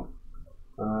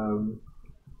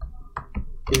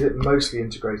 Is it mostly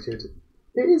integrated?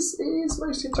 It is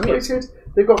mostly integrated.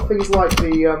 They've got things like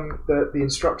the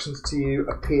instructions to you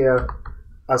appear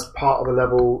as part of the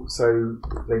level, so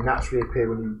they naturally appear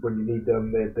when you need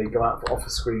them. They go out off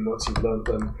the screen once you've learned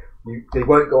them. They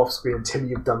won't go off screen until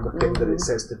you've done the thing that it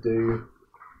says to do.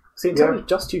 See, in terms of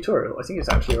just tutorial, I think it's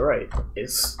actually alright.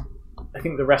 I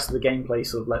think the rest of the gameplay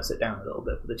sort of lets it down a little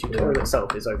bit, but the tutorial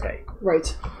itself is okay.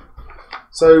 Right.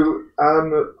 So,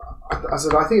 I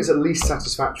said I think it's at least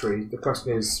satisfactory. The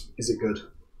question is it good?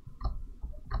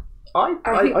 I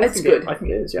think it's good. I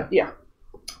think it is, yeah. Yeah.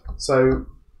 So,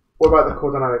 what about the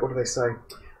core dynamic? What do they say?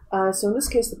 So in this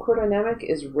case, the core dynamic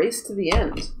is race to the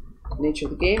end. The nature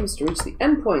of the game is to reach the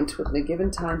end point within a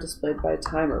given time displayed by a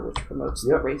timer, which promotes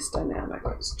the race dynamic.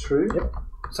 That's true. Yep.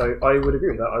 So I would agree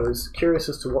with that. I was curious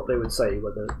as to what they would say,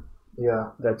 whether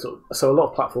so a lot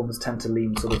of platforms tend to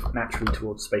lean sort of naturally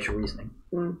towards spatial reasoning.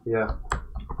 Yeah.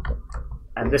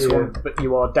 And this one, but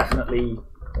you are definitely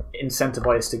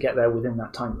incentivized to get there within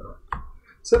that time limit.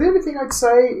 So the only thing I'd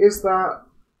say is that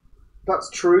that's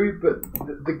true, but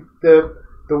the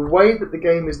way that the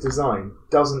game is designed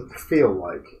doesn't feel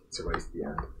like it's a race to the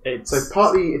end. So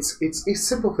partly it's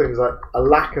simple things like a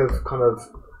lack of kind of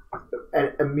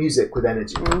a music with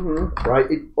energy, right?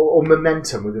 Or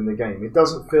momentum within the game. It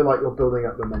doesn't feel like you're building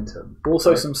up momentum.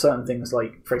 Also, some certain things,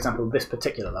 like, for example, this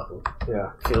particular level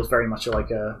feels very much like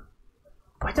a...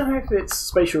 I don't know if it's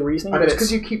spatial reasoning. I know, it's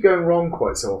because you keep going wrong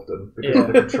quite so often because of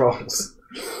the controls,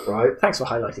 right? Thanks for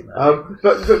highlighting that.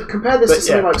 But compare this to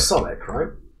something like Sonic, right?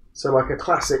 So like a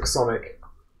classic Sonic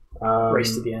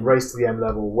race to the end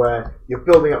level where you're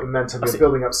building up momentum, you're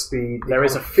building up speed. There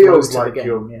is a feels like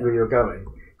where you're going.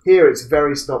 Here it's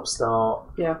very stop-start.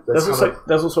 Yeah. There's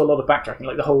also a lot of backtracking.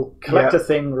 Like the whole collector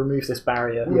thing removes this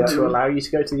barrier to allow you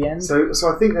to go to the end. So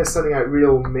I think they're sending out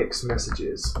real mixed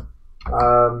messages.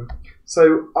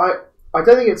 So I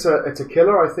don't think it's a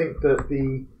killer. I think that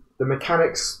the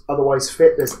mechanics otherwise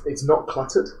fit. It's not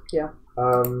cluttered. Yeah.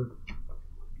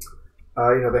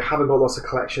 They haven't got lots of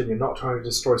collection. You're not trying to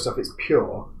destroy stuff. It's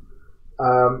pure.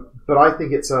 But I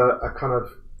think it's a kind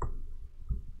of.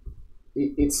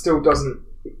 It still doesn't.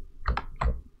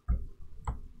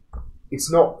 It's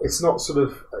not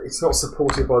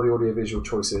supported by the audiovisual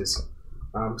choices.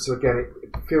 So again,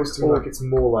 it feels to me like it's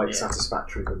more like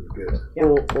satisfactory than good. Yeah.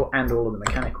 Or all of the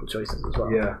mechanical choices as well.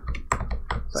 Yeah.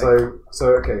 So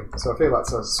I feel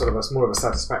that's more of a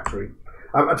satisfactory.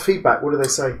 And feedback, what do they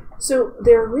say? So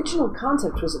their original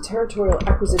concept was a territorial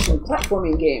acquisition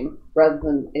platforming game rather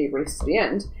than a race to the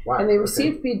end. Wow, and they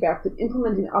received feedback that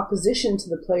implementing opposition to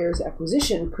the player's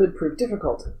acquisition could prove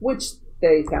difficult, which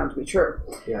they found to be true.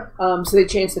 Yeah. So they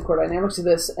changed the core dynamics to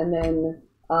this, and then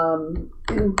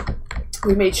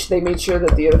they made sure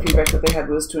that the other feedback that they had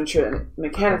was to ensure that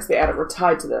mechanics they added were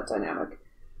tied to that dynamic.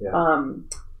 Yeah.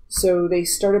 So they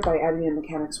started by adding in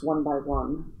mechanics one by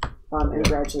one, and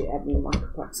gradually adding in more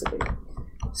complexity.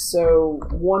 So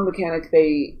one mechanic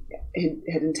they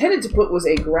had intended to put was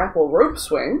a grapple rope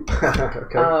swing,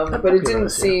 but it didn't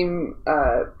seem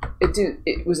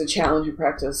it was a challenge in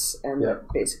practice, and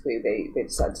basically they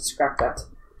decided to scrap that.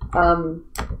 And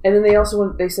then they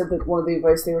said that one of the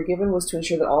advice they were given was to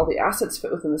ensure that all the assets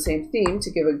fit within the same theme to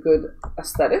give a good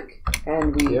aesthetic,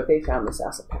 and they found this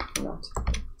asset pack or not.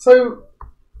 So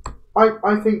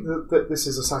I think that this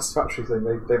is a satisfactory thing.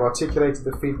 They've articulated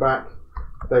the feedback.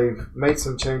 They've made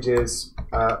some changes.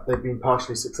 They've been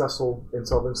partially successful in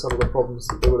solving some of the problems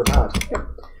that they would have had. Yep.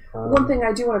 One thing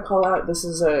I do want to call out, this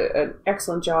is an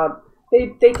excellent job.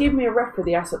 They gave me a ref for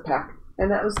the asset pack,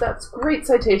 and that's great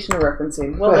citation of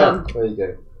referencing. Well done. There you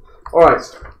go. All right.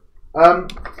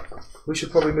 We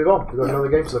should probably move on. We've got another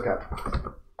game to look at.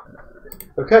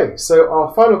 Okay, so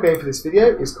our final game for this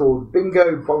video is called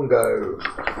Bingo Bongo.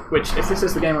 Which, if this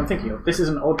is the game I'm thinking of, this is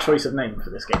an odd choice of name for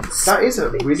this game. That is a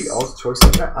really odd choice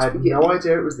of name. I had no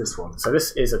idea it was this one. So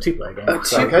this is a two-player game.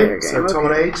 Two-player game. So Tom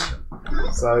and Age.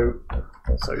 So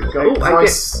you've got I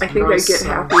get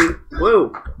happy.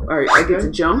 Whoa! All right, I get to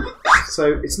jump.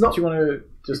 So it's not. Do you want to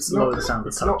just lower the sound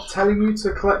of touch? It's not telling you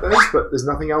to collect those, but there's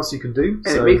nothing else you can do.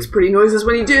 And it makes pretty noises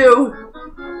when you do.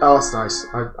 Oh, that's nice.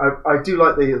 I do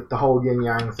like the whole yin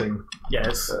yang thing. Yeah,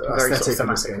 it's very aesthetic sort of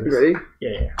of this game. You ready?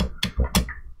 Yeah.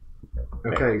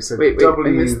 Okay, so wait, I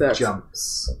missed that.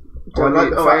 jumps.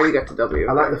 W. I already got to W.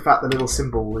 I like the fact the little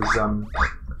symbol is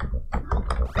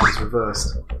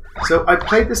reversed. So I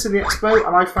played this in the expo,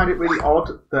 and I found it really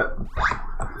odd that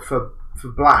for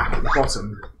black at the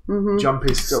bottom, jump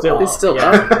is still up. It's still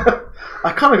up.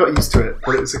 I kind of got used to it,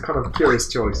 but it's a kind of curious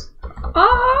choice.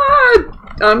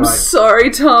 I'm sorry,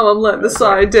 Tom. I'm letting the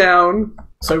side down.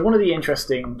 So one of the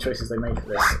interesting choices they made for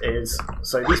this is,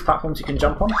 so these platforms you can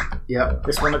jump on. Yeah.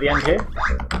 This one at the end here,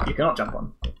 you cannot jump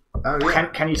on. Oh yeah.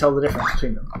 Can you tell the difference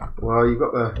between them? Well, you've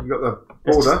got the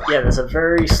border. There's a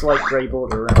very slight grey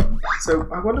border around. So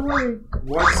I wonder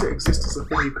why does it exist as a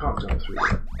thing you can't jump through?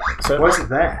 So why is it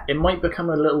there? It might become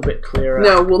a little bit clearer.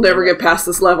 No, we'll never get past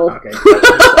this level. Okay.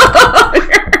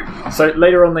 So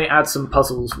later on they add some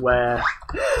puzzles where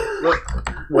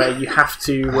you have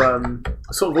to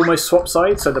sort of almost swap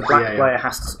sides, so the black player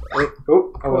has to...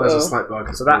 there's a slight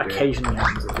bug. So that occasionally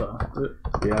happens as well.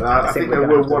 Yeah, I think there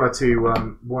were one or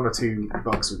two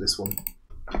bugs with this one.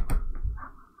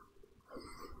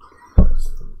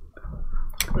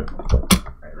 Right,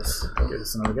 let's give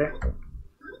this another go.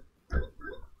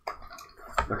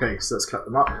 Okay, so let's cut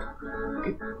them up.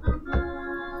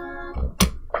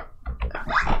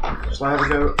 Shall I have a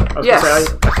go? Yes.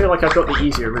 I feel like I've got the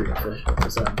easier route for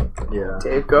Zone. Yeah.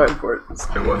 Dave, go ahead for it.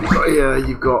 So what have you got here?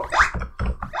 You've got...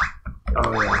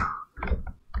 Oh, yeah.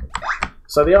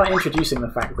 So they are introducing the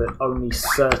fact that only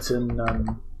certain...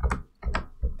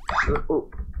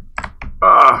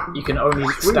 you can only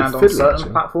stand on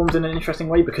certain platforms in an interesting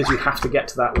way because you have to get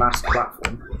to that last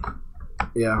platform.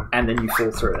 Yeah. And then you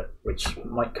fall through it, which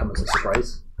might come as a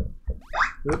surprise.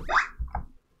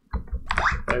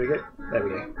 There we go. There we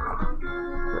go.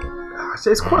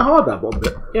 So it's quite hard, that one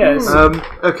bit. Yeah. It's,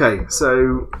 okay,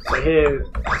 so here,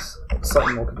 it's a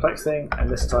slightly more complex thing, and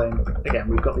this time, again,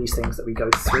 we've got these things that we go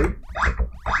through.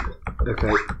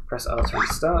 Okay. Press R to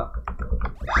restart.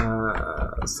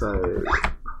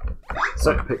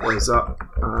 So pick those up.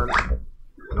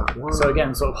 That one. So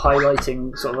again, sort of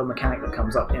highlighting sort of a mechanic that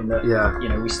comes up in that, you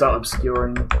know, we start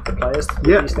obscuring the players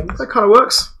with these things. That kind of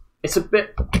works. It's a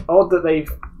bit odd that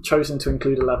they've chosen to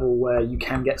include a level where you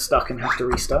can get stuck and have to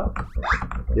restart.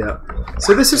 Yeah.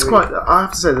 So this is quite, I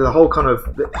have to say, the whole kind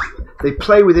of, they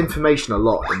play with information a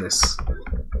lot in this.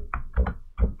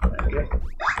 There we go.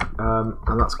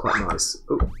 And that's quite nice.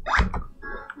 Ooh.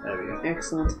 There we go.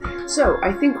 Excellent. So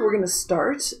I think we're going to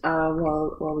start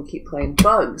while we keep playing.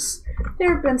 Bugs.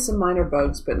 There have been some minor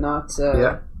bugs, but not...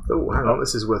 Yeah. Oh, hang on.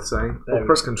 This is worth saying. I'll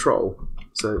press control.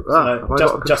 So, have I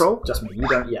got a control? Just me. You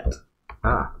don't yet.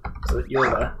 Ah. So you're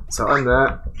there. So I'm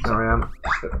there. There I am.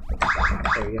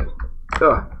 There we go.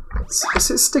 Oh, is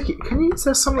it sticky? Is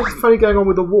there something funny going on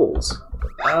with the walls?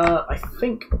 I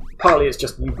think partly it's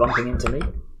just you bumping into me.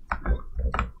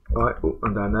 Right,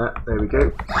 I'm down there. There we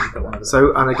go.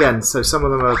 So, and again, so some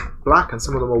of them are black and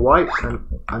some of them are white,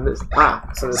 and it's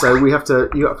So we have to.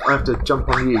 I have to jump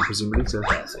on you, presumably. You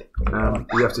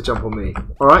have to jump on me.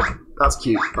 All right, that's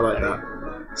cute. I like that.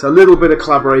 So a little bit of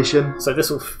collaboration. So this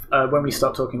will, when we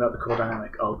start talking about the core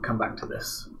dynamic, I'll come back to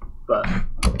this. But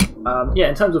yeah,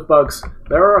 in terms of bugs,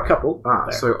 there are a couple.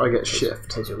 So I get shift.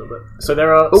 Takes you a little bit. So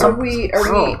there are. Are we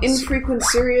infrequent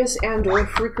serious and or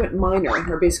frequent minor?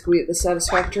 Are basically at the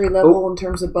satisfactory level in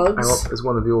terms of bugs? Hang on, there's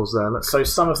one of yours there. So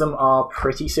some of them are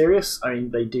pretty serious. I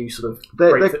mean, they do sort of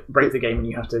break the game, and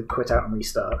you have to quit out and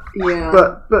restart. Yeah.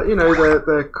 But you know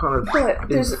they're kind of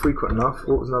infrequent enough.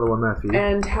 What was another one there for you?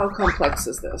 And how complex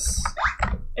is this?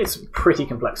 It's pretty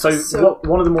complex. So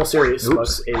one of the more serious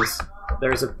bugs is.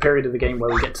 There is a period of the game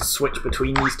where we get to switch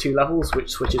between these two levels, which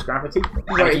switches gravity.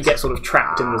 And if you get sort of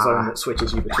trapped in the zone that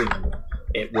switches you between them,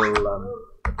 it will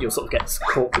you'll sort of get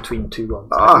caught between two ones.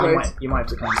 You might have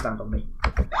to come and stand on me.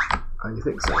 You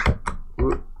think so?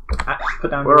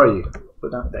 Put down. Where are you?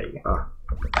 Put down. There you go.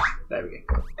 There we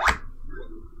go.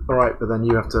 All right, but then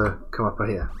you have to come up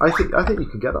here. I think you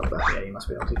can get up there. Yeah, you must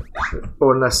be able to.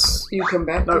 Or unless you come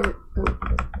back. No.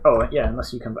 Oh yeah,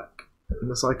 unless you come back.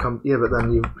 Unless I come... Yeah, but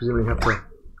then you presumably have to...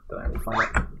 Don't know, we'll find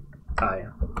out.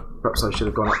 Yeah. Perhaps I should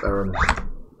have gone up there and...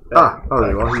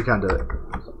 there you are. You can do it.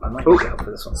 I might need help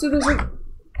for this one. So there's a...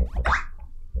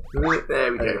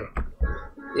 There we go.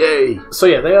 Yay! So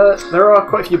yeah, there are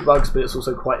quite a few bugs, but it's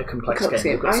also quite a complex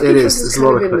game. I think this is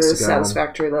kind of in the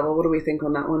satisfactory level. What do we think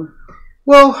on that one?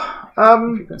 Well,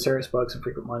 frequent serious bugs and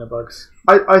frequent minor bugs.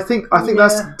 I think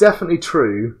that's definitely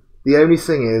true. The only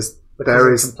thing is...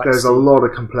 There's a lot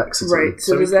of complexity. Right.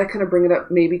 So does that kind of bring it up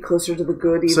maybe closer to the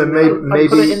good? So maybe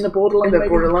put it in the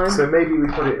borderline. So maybe we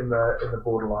put it in the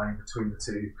borderline between the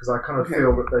two because I kind of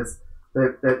feel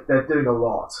that they're doing a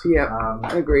lot. Yeah.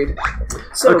 Agreed.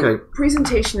 So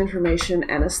presentation information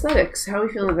and aesthetics. How are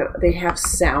we feeling that they have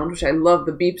sound, which I love.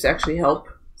 The beeps actually help.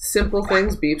 Simple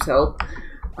things, beeps help.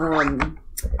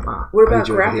 What about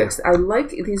graphics? I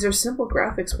like these are simple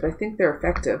graphics, but I think they're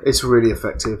effective. It's really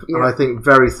effective, and I think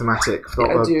very thematic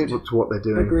to what they're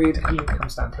doing. Agreed. You can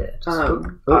stand here.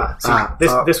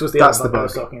 This was the other bug I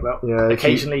was talking about. Yeah,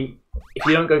 occasionally, if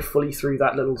you don't go fully through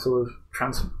that little sort of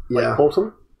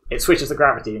portal, it switches the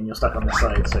gravity, and you're stuck on this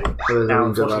side. So now,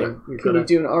 unfortunately, can you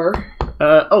do an R?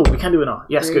 We can do an R.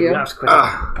 Yes, good. We don't have to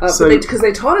quit because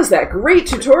they taught us that great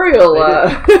tutorial.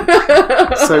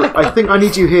 So I think I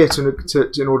need you here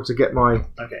in order to get my.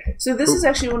 Okay. So this is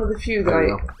actually one of the few that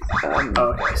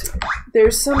I see.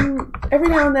 There's some every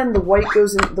now and then the white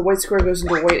square goes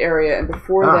into a white area, and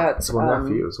before that, one there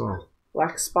for you as well.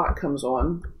 Black spot comes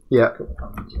on. Yeah.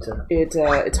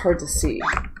 It's hard to see.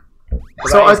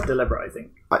 So it's deliberate, I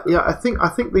think. I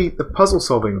think the puzzle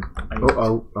solving. I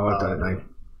don't know.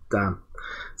 Damn.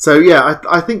 So yeah,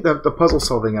 I think the puzzle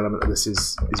solving element of this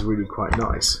is really quite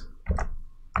nice.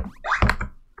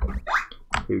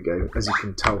 Here we go. As you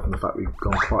can tell from the fact we've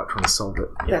gone quiet trying to solve it.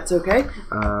 That's okay.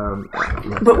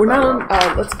 But we're now on.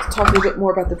 Let's talk a little bit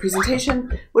more about the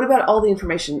presentation. What about all the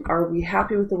information? Are we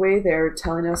happy with the way they're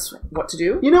telling us what to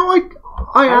do? You know,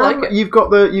 I am. like it. You've got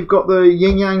the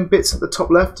yin yang bits at the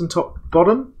top left and top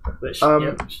bottom.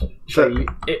 Show you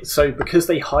it. So because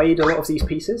they hide a lot of these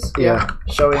pieces,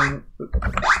 showing.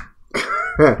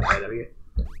 There we go.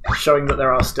 Showing that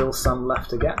there are still some left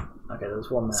to get. Okay,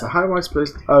 there's one there. So how am I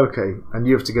supposed to... Oh, okay, and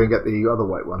you have to go and get the other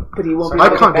white one. But he won't. I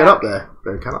can't get up there,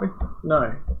 though, can I?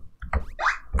 No.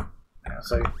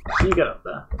 So you get up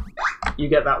there, you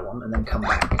get that one, and then come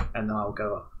back, and then I'll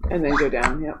go up. And then go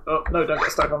down, yeah. Oh, no, don't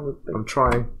get stuck on the thing. I'm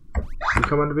trying. You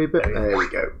come under me a bit? There we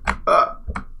go. I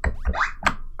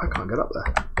can't get up there.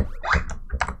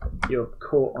 You're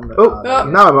caught on the... Oh,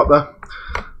 now I'm up there.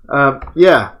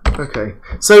 Yeah, okay.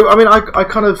 So, I mean, I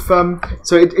kind of...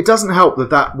 so it doesn't help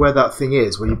that where that thing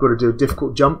is, where you've got to do a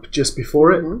difficult jump just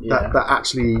before it. Mm-hmm. That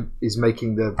actually is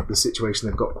making the situation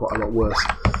they've got quite a lot worse.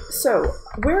 So,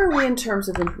 where are we in terms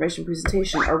of information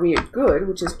presentation? Are we at good,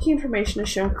 which is key information is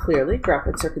shown clearly,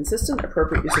 graphics are consistent,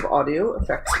 appropriate use of audio,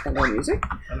 effects, and or music?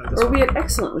 Or are we at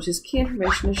excellent, which is key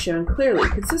information is shown clearly,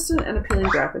 consistent and appealing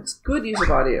graphics, good use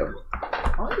of audio?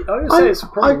 I would say it's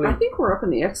probably... I think we're up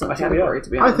in the excellent category, to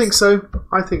be honest. I think so.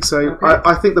 I think so. Okay.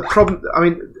 I think the problem... I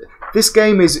mean, this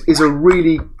game is a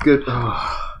really good...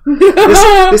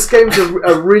 this game's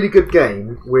a really good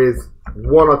game with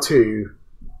one or two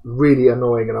really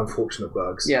annoying and unfortunate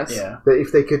bugs. Yes. Yeah. That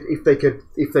if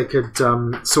they could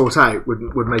sort out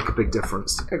would make a big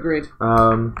difference. Agreed.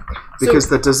 Because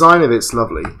the design of it's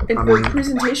lovely. And for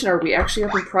presentation, are we actually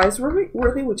up in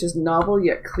prize-worthy, which is novel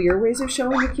yet clear ways of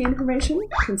showing the key information,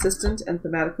 consistent and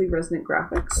thematically resonant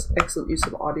graphics, excellent use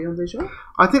of audio and visual?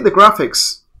 I think the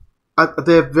graphics,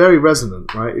 they're very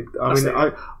resonant, right?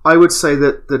 I would say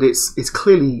that it's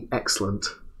clearly excellent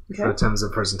in terms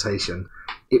of presentation.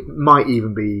 It might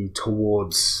even be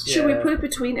towards... Should we put it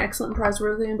between excellent and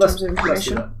prize-worthy in terms of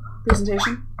information?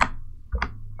 Presentation?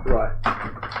 Right.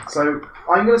 So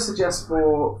I'm going to suggest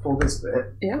for this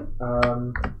bit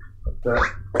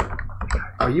that...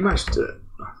 Oh, you managed to do it.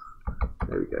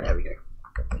 There we go. There we go.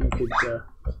 You could...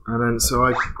 and then so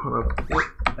I kind of...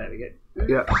 There we go.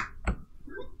 Yeah.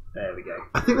 There we go.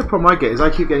 I think the problem I get is I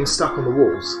keep getting stuck on the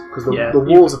walls because the Yeah,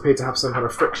 walls appear to have some kind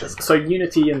of friction. So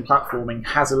Unity and platforming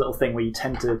has a little thing where you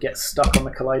tend to get stuck on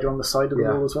the collider on the side of the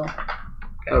wall as well.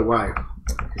 Okay. Oh wow.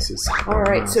 This is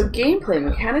Alright, so gameplay,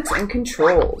 mechanics, and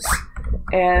controls.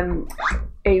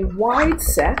 A wide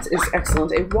set is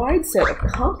excellent. A wide set of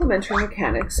complementary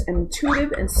mechanics and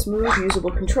intuitive and smooth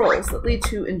usable controls that lead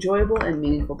to enjoyable and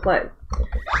meaningful play.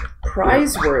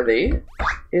 Prize-worthy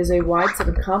is a wide set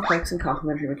of complex and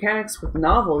complementary mechanics with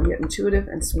novel yet intuitive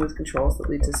and smooth controls that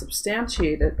lead to sustained,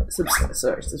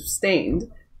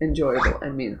 enjoyable,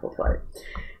 and meaningful play.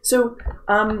 So,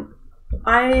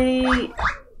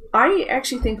 I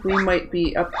actually think we might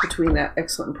be up between that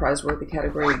excellent and prize-worthy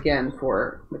category again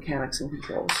for mechanics and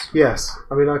controls. Yes.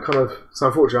 I mean, so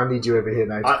unfortunately I need you over here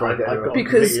now to try and get over.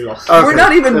 Because lost. we're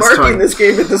not even marking this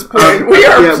game at this point. We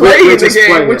are playing the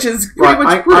game, which is pretty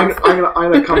much proof. I'm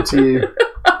going to come to you.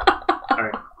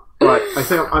 Right. I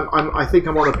think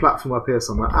I'm on a platform up here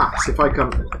somewhere. So if I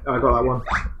come... I got that one.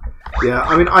 Yeah,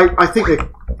 I mean, I think that...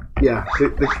 Yeah,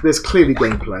 there's clearly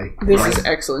gameplay. This is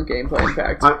excellent gameplay, in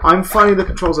fact. I'm finding the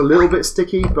controls a little bit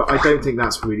sticky, but I don't think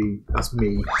that's me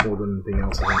more than anything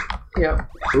else, I think. Yeah.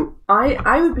 Ooh.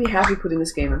 I would be happy putting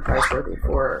this game in prize-worthy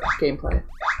for gameplay.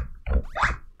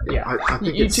 Yeah. I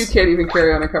think you two can't even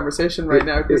carry on a conversation right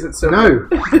now because it's so... No.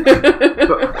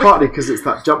 But partly because it's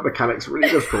that jump mechanic's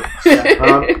really difficult.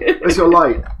 Where's your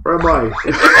light? Where am I?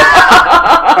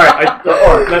 Alright,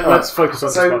 let's focus on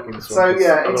this one. So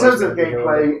yeah, in terms of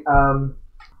gameplay,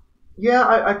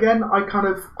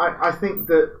 I think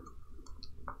that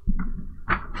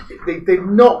they've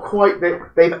not quite...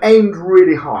 They've aimed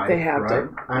really high. They have right?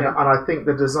 done. And I think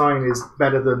the design is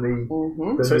better than the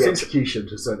execution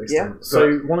to a certain extent. Yeah.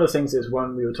 So one of the things is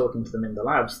when we were talking to them in the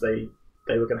labs, they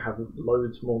were going to have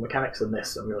loads more mechanics than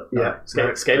this, and we were like,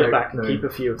 scale it back and keep a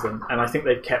few of them. And I think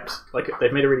they've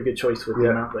made a really good choice with the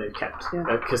amount they've kept,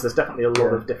 because there's definitely a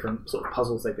lot of different sort of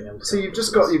puzzles they've been able to. So you've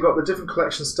got the different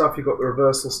collection stuff, you've got the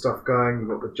reversal stuff going, you've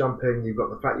got the jumping, you've got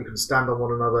the fact you can stand on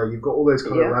one another, you've got all those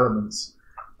kind of elements.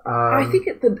 I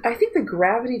think the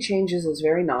gravity changes is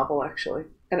very novel, actually.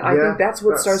 And I think that's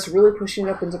what starts really pushing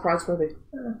up into prize-worthy.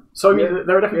 So I mean,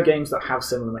 there are definitely games that have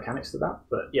similar mechanics to that,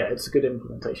 but yeah, it's a good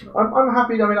implementation. I'm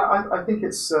happy. I mean, I think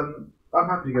it's. I'm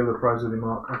happy to go with the prize-worthy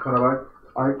mark.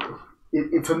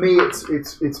 For me,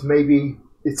 it's maybe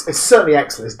it's certainly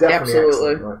excellent. It's definitely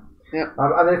excellent. Right? Yeah.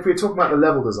 And then if we're talking about the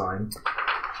level design,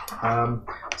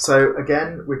 so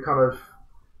again, we kind of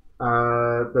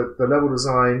the level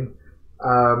design.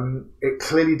 It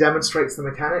clearly demonstrates the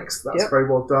mechanics. That's very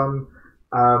well done.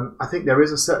 I think there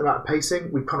is a certain amount of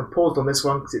pacing. We kind of paused on this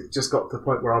one because it just got to the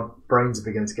point where our brains are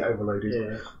beginning to get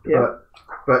overloaded.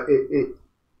 But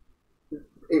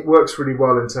it works really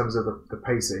well in terms of the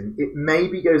pacing. It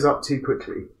maybe goes up too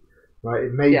quickly, right?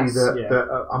 It may be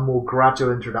that a more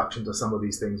gradual introduction to some of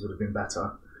these things would have been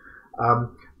better.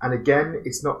 And again,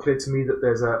 it's not clear to me that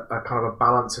there's a kind of a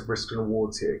balance of risk and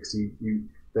rewards here because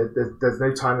there's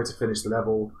no timer to finish the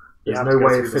level. There's no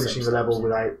way of finishing the level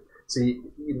without. So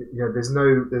you know, there's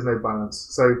no balance.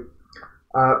 So,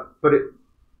 but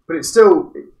it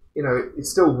still, you know, it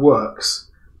still works.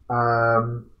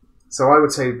 So I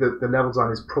would say that the level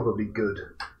design is probably good.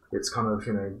 It's kind of,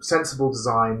 you know, sensible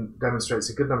design, demonstrates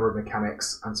a good number of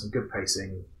mechanics and some good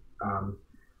pacing,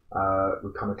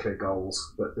 with kind of clear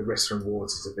goals. But the risks and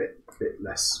rewards is a bit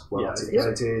less well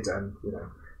articulated, and you know,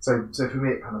 so for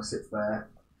me it kind of sits there.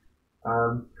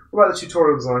 What about the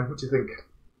tutorial design? What do you think?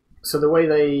 So the way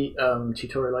they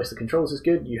tutorialize the controls is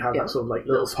good. You have that sort of like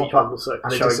little speech bubble,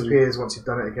 and it disappears once you've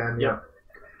done it again. Yeah.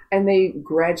 And they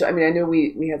gradually, I mean, I know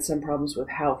we had some problems with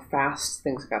how fast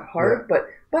things got hard, but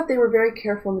they were very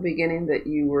careful in the beginning that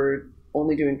you were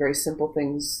only doing very simple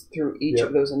things through each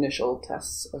of those initial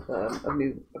tests of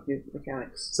new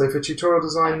mechanics. So for tutorial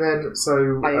design then,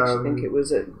 so... I actually think it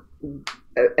was an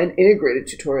integrated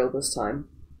tutorial this time.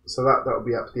 So that would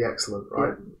be up to the excellent,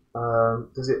 right? Yeah.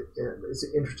 Does it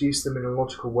introduce them in a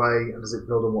logical way, and does it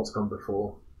build on what's gone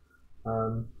before?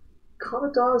 Kind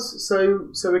of does. So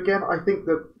again, I think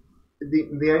that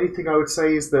the only thing I would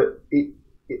say is that it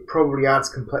probably adds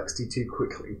complexity too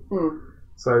quickly.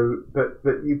 So, but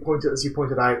you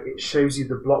pointed out, it shows you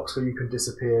the blocks where you can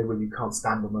disappear, where you can't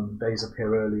stand on them. They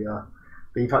appear earlier.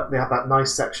 But they have that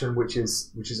nice section which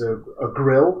is a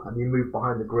grill, and you move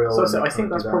behind the grill. So I think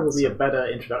that's probably a better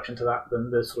introduction to that than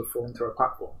the sort of falling through a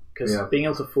platform, because being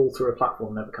able to fall through a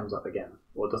platform never comes up again,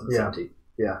 or it doesn't seem to.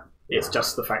 Yeah. It's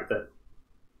just the fact that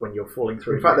when you're falling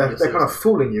through... In fact, they're kind of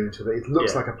fooling you into it. It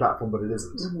looks like a platform, but it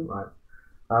isn't, right?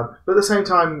 But at the same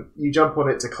time, you jump on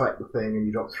it to collect the thing and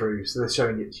you drop through, so they're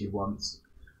showing it to you once.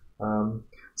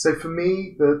 So for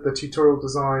me, the tutorial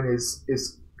design is a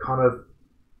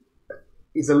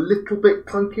little bit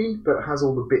clunky, but has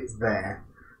all the bits there.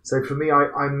 So for me,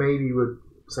 I maybe would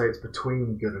say it's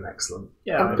between good and excellent.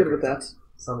 Yeah, I'm good with that.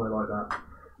 Somewhere like that.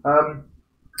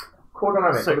 Core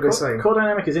dynamic, what are they saying? Core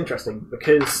dynamic is interesting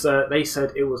because they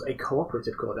said it was a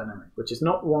cooperative core dynamic, which is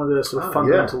not one of the sort of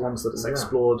fundamental ones that's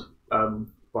explored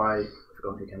by, I've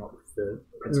forgotten who came up with the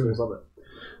principles of it.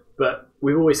 But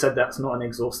we've always said that's not an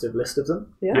exhaustive list of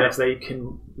them. Yeah. If they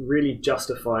can really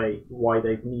justify why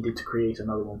they've needed to create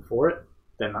another one for it,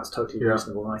 then that's totally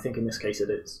reasonable. And I think in this case it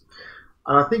is.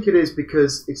 And I think it is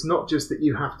because it's not just that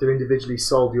you have to individually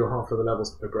solve your half of the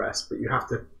levels to progress, but you have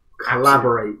to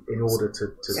collaborate in order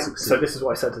to succeed. So this is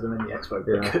what I said to them in the expo.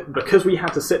 Because we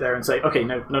had to sit there and say, okay,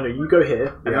 no, you go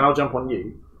here, and then I'll jump on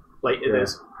you. Like, there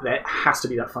has to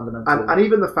be that fundamental... And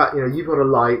even the fact, you know, you've got a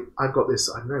light, I've got this,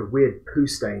 I don't know, weird poo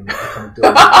stain that I kind of do.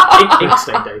 Ink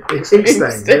stain, Dave. Ink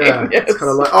stain, yeah. Yes. It's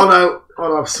kind of like, oh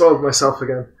no, I've soiled myself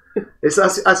again. It's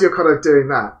as you're kind of doing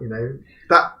that, you know,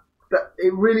 that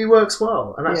it really works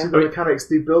well. And actually the mechanics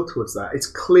do build towards that. It's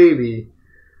clearly...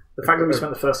 The fact that we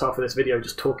spent the first half of this video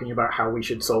just talking about how we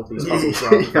should solve these puzzles.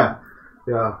 and how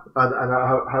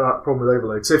that problem with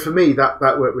overload. So for me, that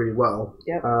worked really well.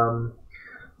 Yeah.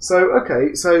 So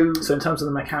in terms of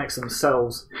the mechanics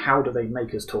themselves, how do they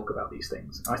make us talk about these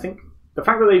things? I think the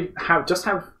fact that they have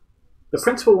the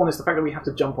principal one is the fact that we have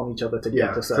to jump on each other to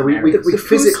get to certain areas. We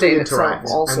physically interact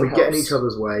and we helps. get in each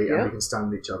other's way and we can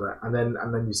stand each other. And then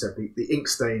you said the ink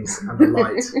stains and the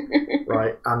light,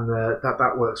 right? And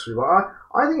that works really well.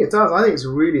 I think it does. I think it's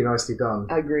really nicely done.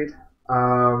 Agreed.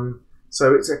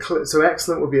 So so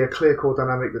excellent would be a clear core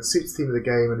dynamic that suits the theme of the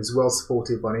game and is well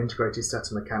supported by an integrated set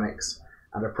of mechanics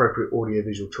and appropriate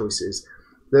audio-visual choices.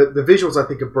 The visuals I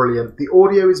think are brilliant. The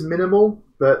audio is minimal,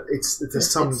 but there's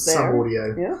some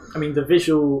audio. Yeah. I mean, the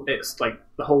visual, it's like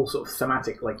the whole sort of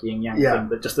thematic like yin yang thing,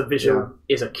 but just the visual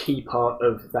is a key part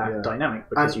of that dynamic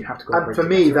because you have to cooperate. And for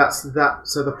me, that's that.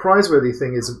 So the prizeworthy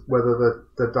thing is whether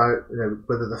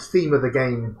whether the theme of the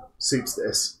game suits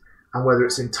this, and whether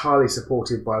it's entirely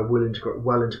supported by a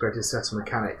well integrated set of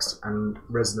mechanics and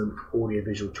resonant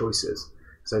audio-visual choices.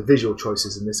 So visual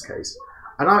choices in this case.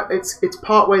 And it's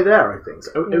part way there, I think.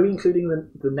 So are we including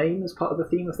the name as part of the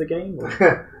theme of the game?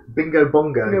 Bingo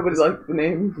Bongo. Nobody liked the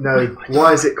name. No,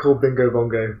 why is it called Bingo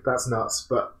Bongo? That's nuts.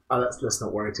 But let's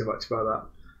not worry too much about that.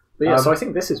 But so I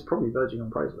think this is probably verging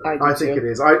on prize. I think it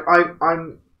is.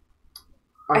 I'm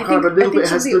kind of a little bit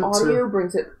hesitant. The audio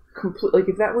brings it completely. Like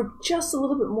if that were just a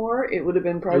little bit more, it would have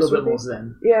been prize. A little bit more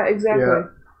zen. Yeah, exactly. Yeah,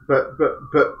 but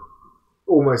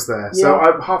almost there. Yeah. So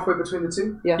I'm halfway between the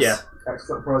two. Yes. Yeah.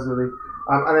 Excellent, prizeworthy.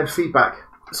 And then feedback.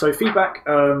 So feedback,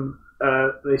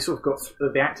 they sort of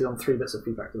they acted on 3 bits of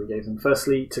feedback that we gave them.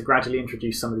 Firstly, to gradually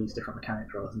introduce some of these different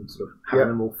mechanics rather than sort of having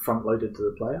them all front loaded to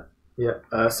the player. Yeah.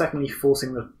 Secondly,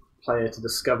 forcing the player to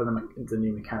discover the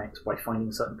new mechanics by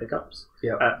finding certain pickups.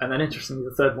 Yeah. And then interestingly,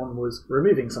 the third one was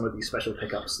removing some of these special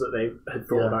pickups that they had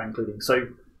thought about including. So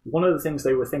one of the things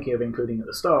they were thinking of including at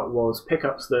the start was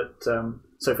pickups that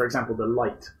So, for example, the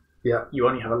light. Yeah. You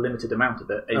only have a limited amount of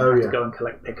it, and you have to go and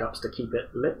collect pickups to keep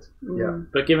it lit. Yeah.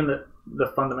 But given that the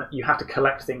fundament, you have to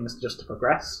collect things just to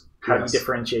progress. How do you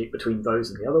differentiate between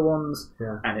those and the other ones?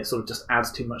 Yeah. And it sort of just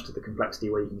adds too much to the complexity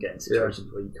where you can get in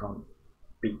situations where you can't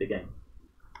beat the game.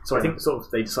 So I think sort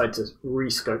of they decide to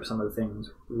rescope some of the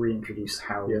things, reintroduce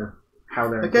how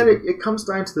they're again. It comes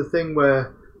down to the thing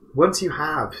where once you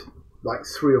have like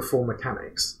 3 or 4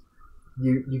 mechanics,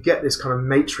 you get this kind of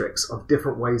matrix of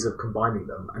different ways of combining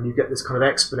them, and you get this kind of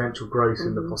exponential growth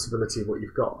in the possibility of what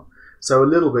you've got. So a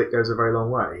little bit goes a very long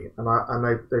way, and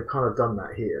they've kind of done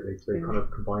that here. They've kind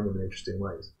of combined them in interesting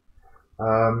ways.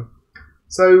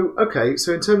 So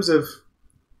in terms of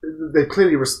they've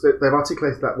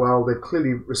articulated that well. They've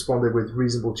clearly responded with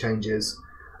reasonable changes.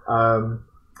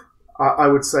 I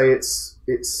would say it's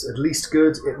at least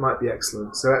good. It might be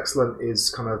excellent. So excellent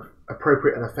is kind of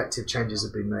appropriate and effective changes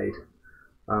have been made.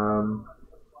 And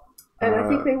I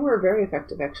think they were very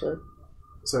effective, actually.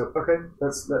 So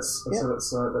let's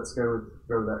go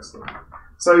with excellent.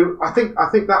 So I think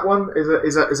that one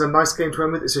is a nice game to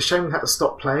end with. It's a shame we had to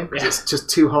stop playing because it's just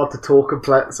too hard to talk and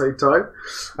play at the same time.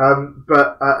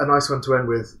 But a nice one to end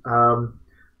with.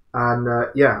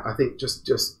 I think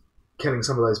just killing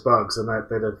some of those bugs, and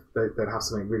they'd have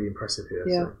something really impressive here.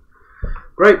 Yeah. So.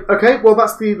 Great. Okay. Well,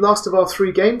 that's the last of our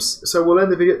 3 games. So we'll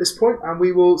end the video at this point, and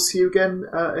we will see you again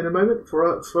in a moment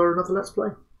for another Let's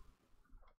Play.